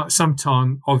spend some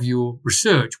time of your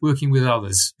research working with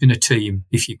others in a team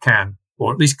if you can,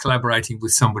 or at least collaborating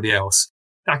with somebody else.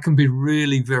 That can be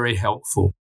really very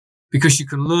helpful because you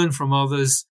can learn from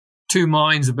others. 2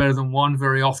 minds are better than one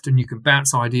very often. You can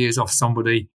bounce ideas off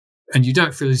somebody and you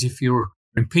don't feel as if you're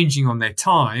impinging on their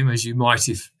time as you might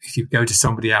if you go to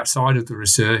somebody outside of the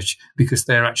research, because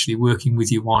they're actually working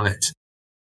with you on it.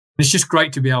 It's just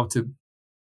great to be able to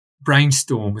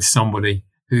brainstorm with somebody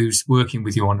who's working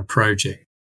with you on a project.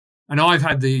 And I've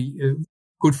had the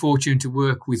good fortune to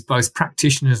work with both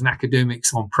practitioners and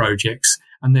academics on projects,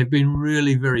 and they've been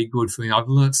really very good for me. I've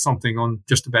learned something on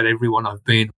just about every one I've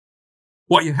been.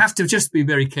 What you have to just be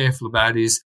very careful about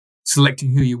is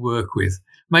selecting who you work with.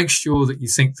 Make sure that you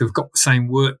think they've got the same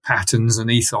work patterns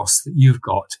and ethos that you've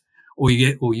got, or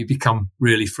you become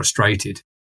really frustrated.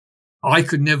 I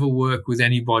could never work with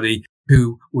anybody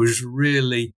who was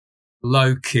really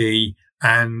low key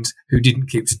and who didn't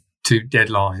keep to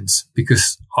deadlines,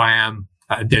 because I am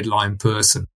a deadline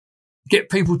person. Get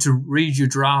people to read your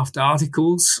draft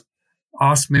articles.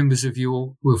 Ask members of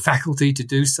your faculty to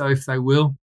do so if they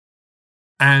will.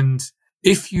 And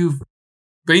if you've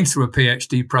been through a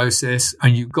PhD process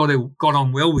and you've got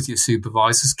on well with your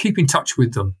supervisors, keep in touch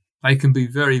with them. They can be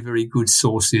very, very good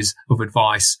sources of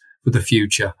advice for the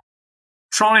future.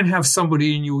 Try and have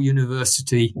somebody in your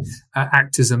university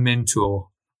act as a mentor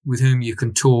with whom you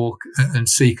can talk and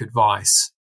seek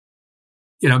advice.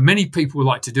 You know, many people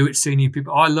like to do it, senior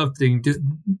people. I love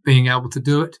being able to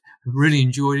do it. I've really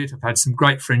enjoyed it. I've had some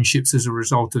great friendships as a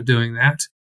result of doing that.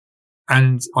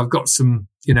 And I've got some,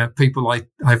 people I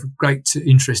have a great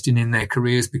interest in their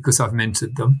careers because I've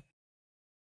mentored them.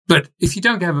 But if you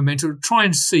don't have a mentor, try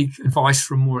and seek advice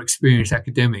from more experienced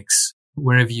academics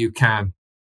wherever you can.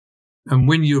 And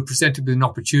when you're presented with an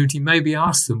opportunity, maybe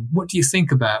ask them, what do you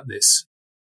think about this?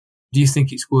 Do you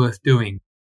think it's worth doing?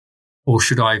 Or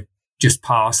should I just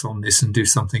pass on this and do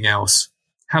something else?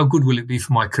 How good will it be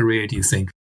for my career, do you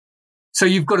think? So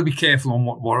you've got to be careful on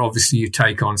what obviously you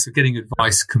take on. So getting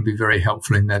advice can be very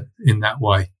helpful in that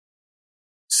way.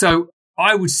 So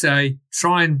I would say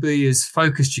try and be as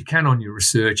focused you can on your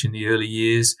research in the early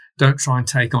years. Don't try and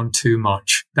take on too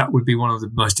much. That would be one of the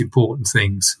most important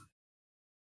things.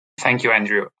 Thank you,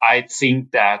 Andrew. I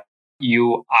think that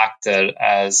you acted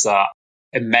as a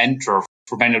mentor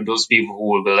for many of those people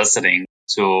who will be listening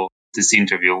to this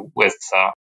interview with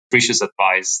precious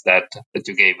advice that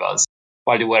you gave us.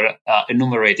 While you were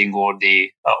enumerating all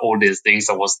these things,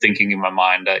 I was thinking in my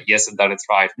mind, yes, I've done it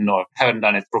right. No, I haven't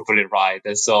done it properly right.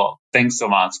 So thanks so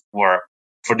much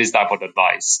for this type of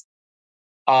advice.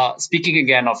 Speaking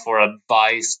again of our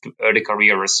advice to early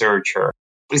career researcher,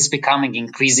 it's becoming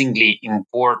increasingly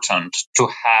important to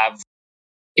have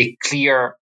a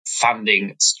clear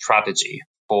funding strategy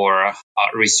for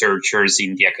researchers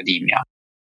in the academia.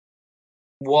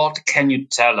 What can you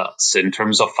tell us in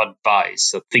terms of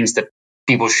advice, things that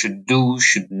people should do,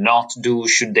 should not do?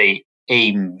 Should they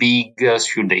aim big?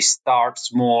 Should they start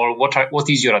small? What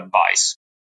is your advice?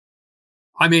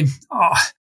 I mean,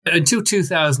 until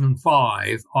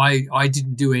 2005, I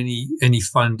didn't do any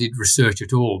funded research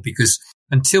at all, because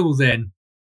until then,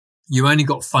 you only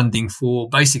got funding for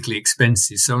basically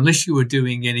expenses. So unless you were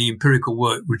doing any empirical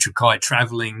work which required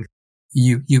travelling,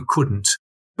 you couldn't.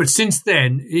 But since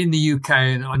then, in the UK,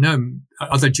 and I know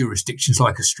other jurisdictions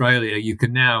like Australia, you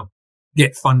can now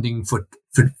get funding for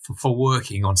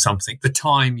working on something, the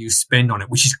time you spend on it,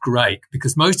 which is great,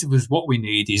 because most of us, what we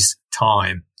need is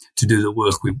time to do the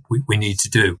work we need to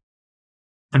do.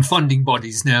 And funding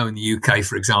bodies now in the UK,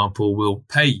 for example, will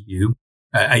pay you,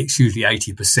 it's usually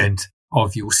 80%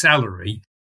 of your salary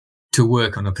to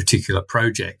work on a particular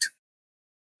project.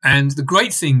 And the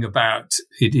great thing about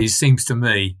it seems to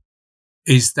me,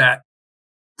 is that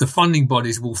the funding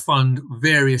bodies will fund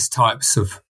various types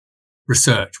of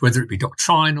research, whether it be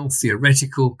doctrinal,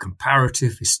 theoretical,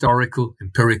 comparative, historical,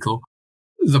 empirical.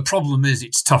 The problem is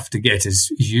it's tough to get, as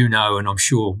you know, and I'm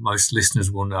sure most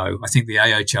listeners will know. I think the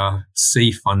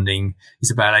AHRC funding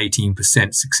is about 18%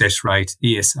 success rate.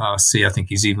 ESRC, I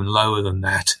think, is even lower than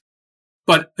that.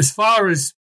 But as far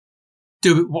as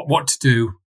what to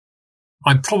do,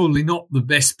 I'm probably not the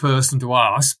best person to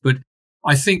ask, but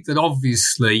I think that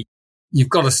obviously you've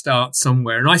got to start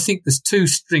somewhere. And I think there's two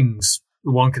strings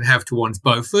one can have to one's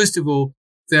bow. First of all,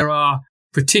 there are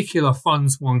particular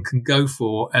funds one can go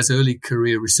for as early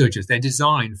career researchers. They're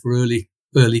designed for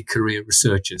early career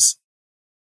researchers.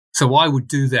 So I would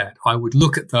do that. I would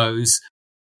look at those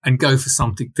and go for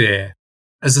something there.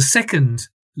 As a second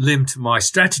limb to my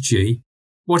strategy,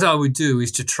 what I would do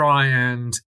is to try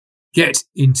and get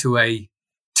into a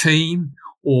team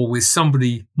or with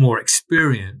somebody more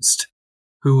experienced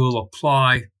who will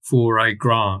apply for a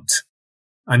grant.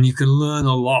 And you can learn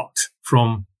a lot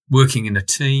from working in a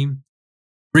team.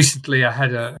 Recently, I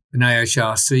had an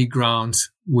AHRC grant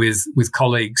with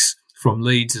colleagues from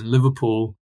Leeds and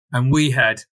Liverpool, and we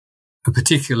had a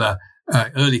particular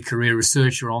early career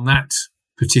researcher on that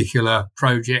particular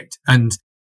project. And,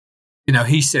 you know,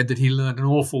 he said that he learned an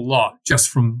awful lot just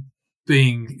from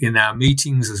being in our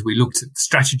meetings as we looked at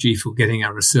strategy for getting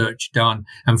our research done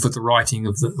and for the writing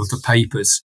of the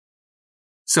papers.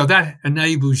 So that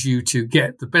enables you to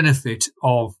get the benefit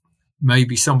of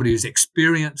maybe somebody who's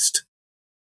experienced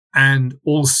and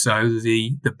also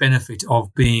the benefit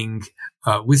of being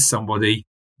with somebody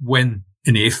when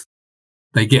and if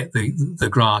they get the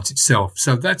grant itself.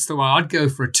 So that's the way I'd go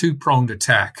for a two-pronged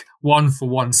attack, one for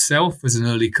oneself as an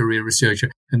early career researcher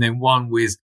and then one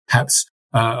with perhaps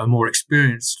a more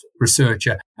experienced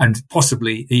researcher and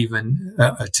possibly even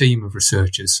a team of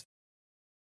researchers.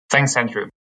 Thanks, Andrew.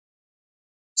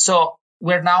 So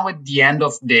we're now at the end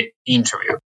of the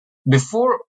interview.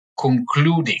 Before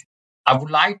concluding, I would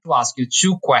like to ask you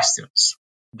two questions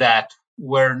that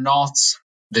were not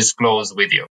disclosed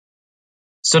with you.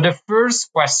 So the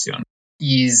first question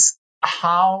is,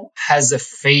 how has a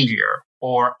failure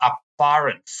or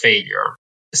apparent failure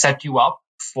set you up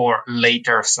for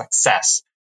later success?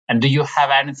 And do you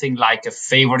have anything like a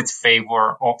favorite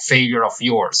failure of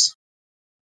yours?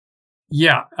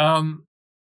 Yeah.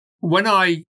 When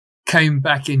I came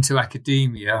back into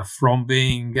academia from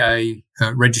being a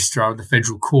registrar of the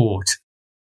Federal Court,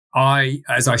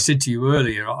 as I said to you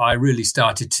earlier, I really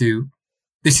started to,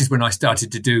 this is when I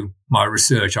started to do my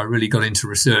research. I really got into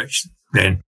research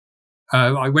then.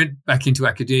 I went back into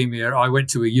academia. I went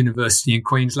to a university in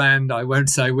Queensland. I won't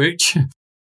say which.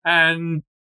 And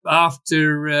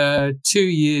after 2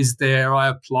 years there, I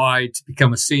applied to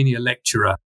become a senior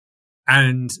lecturer.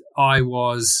 And I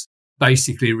was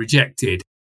basically rejected.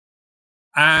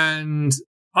 And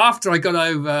after I got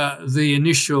over the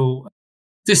initial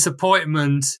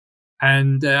disappointment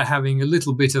and having a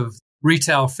little bit of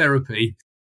retail therapy,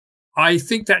 I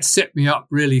think that set me up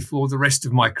really for the rest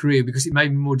of my career because it made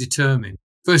me more determined.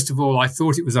 First of all, I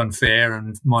thought it was unfair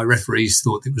and my referees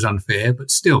thought it was unfair,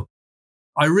 but still,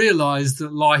 I realized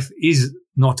that life is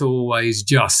not always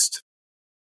just.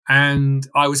 And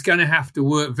I was going to have to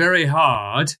work very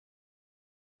hard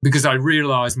because I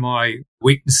realized my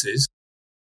weaknesses.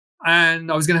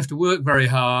 And I was going to have to work very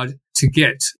hard to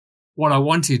get what I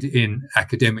wanted in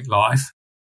academic life.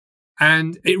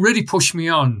 And it really pushed me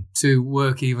on to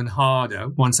work even harder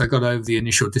once I got over the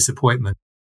initial disappointment.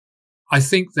 I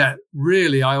think that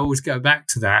really I always go back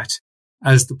to that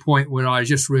as the point where I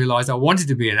just realized I wanted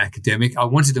to be an academic. I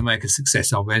wanted to make a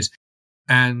success of it.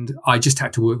 And I just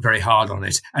had to work very hard on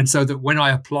it. And so that when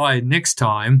I applied next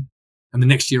time, and the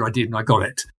next year I did and I got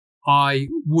it, I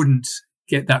wouldn't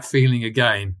get that feeling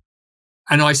again.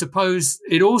 And I suppose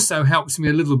it also helps me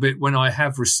a little bit when I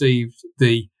have received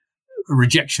the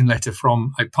rejection letter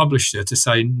from a publisher to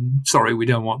say, sorry, we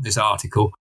don't want this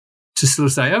article, to sort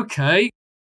of say, okay,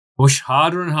 push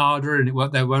harder and harder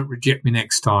and they won't reject me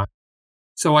next time.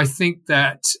 So I think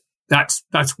that that's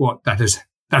what that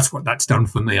that's what that's done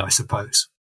for me, I suppose.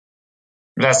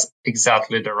 That's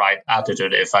exactly the right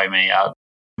attitude, if I may add.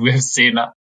 We have seen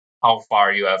how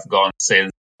far you have gone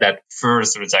since that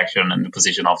first rejection in the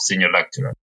position of senior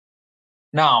lecturer.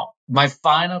 Now, my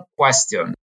final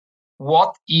question.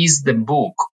 What is the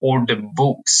book or the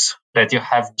books that you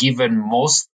have given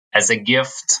most as a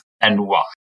gift and why?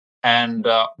 And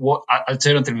what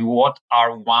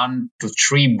are 1 to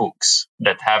 3 books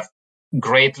that have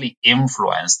greatly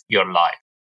influenced your life?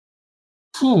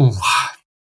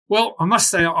 Well, I must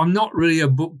say I'm not really a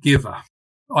book giver.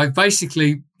 I've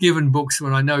basically given books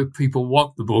when I know people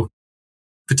want the book,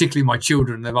 particularly my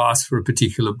children. They've asked for a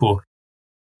particular book.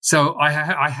 So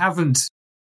I haven't,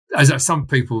 as some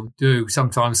people do,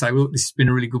 sometimes say, well, this has been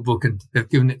a really good book, and they've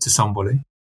given it to somebody.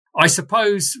 I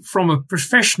suppose from a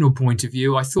professional point of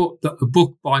view, I thought that a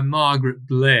book by Margaret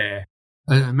Blair,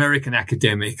 an American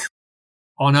academic,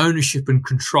 on ownership and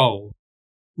control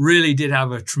really did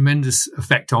have a tremendous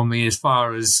effect on me as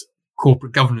far as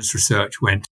corporate governance research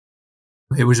went.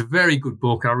 It was a very good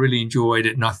book. I really enjoyed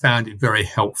it, and I found it very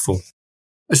helpful.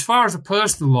 As far as a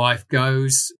personal life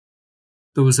goes,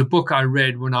 there was a book I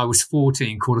read when I was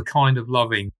 14 called A Kind of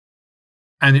Loving,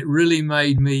 and it really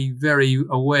made me very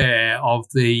aware of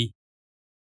the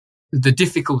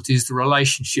difficulties the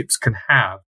relationships can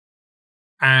have.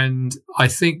 And I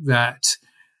think that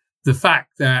the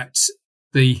fact that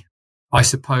I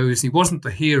suppose he wasn't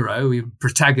the hero, he was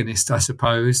protagonist, I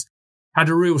suppose, had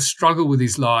a real struggle with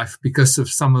his life because of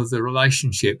some of the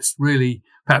relationships, really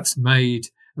perhaps made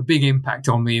a big impact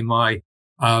on me in my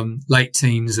late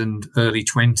teens and early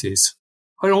 20s.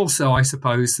 And also, I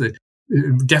suppose that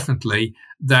definitely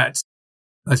that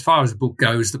as far as the book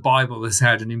goes, the Bible has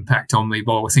had an impact on me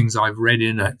by the things I've read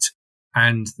in it.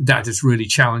 And that has really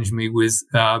challenged me with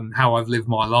how I've lived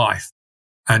my life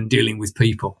and dealing with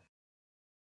people.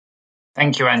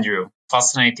 Thank you, Andrew.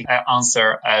 Fascinating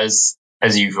answer as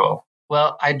usual.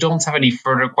 Well, I don't have any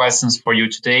further questions for you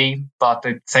today, but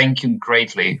I thank you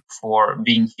greatly for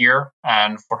being here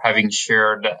and for having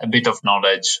shared a bit of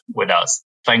knowledge with us.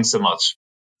 Thanks so much.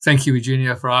 Thank you,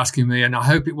 Eugenia, for asking me. And I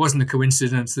hope it wasn't a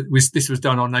coincidence that this was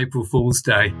done on April Fool's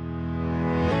Day.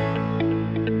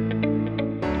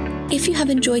 If you have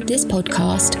enjoyed this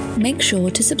podcast, make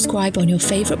sure to subscribe on your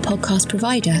favourite podcast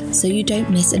provider so you don't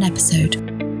miss an episode.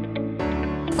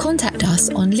 Contact us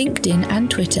on LinkedIn and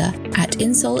Twitter at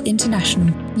Insol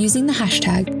International using the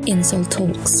hashtag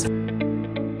InsolTalks.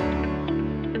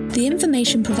 The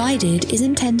information provided is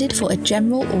intended for a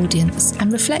general audience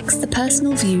and reflects the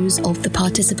personal views of the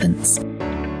participants.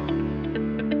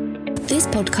 This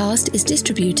podcast is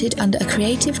distributed under a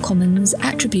Creative Commons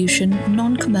Attribution,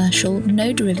 Non-Commercial,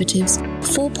 No Derivatives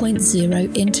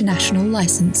 4.0 International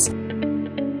License.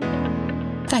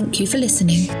 Thank you for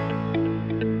listening.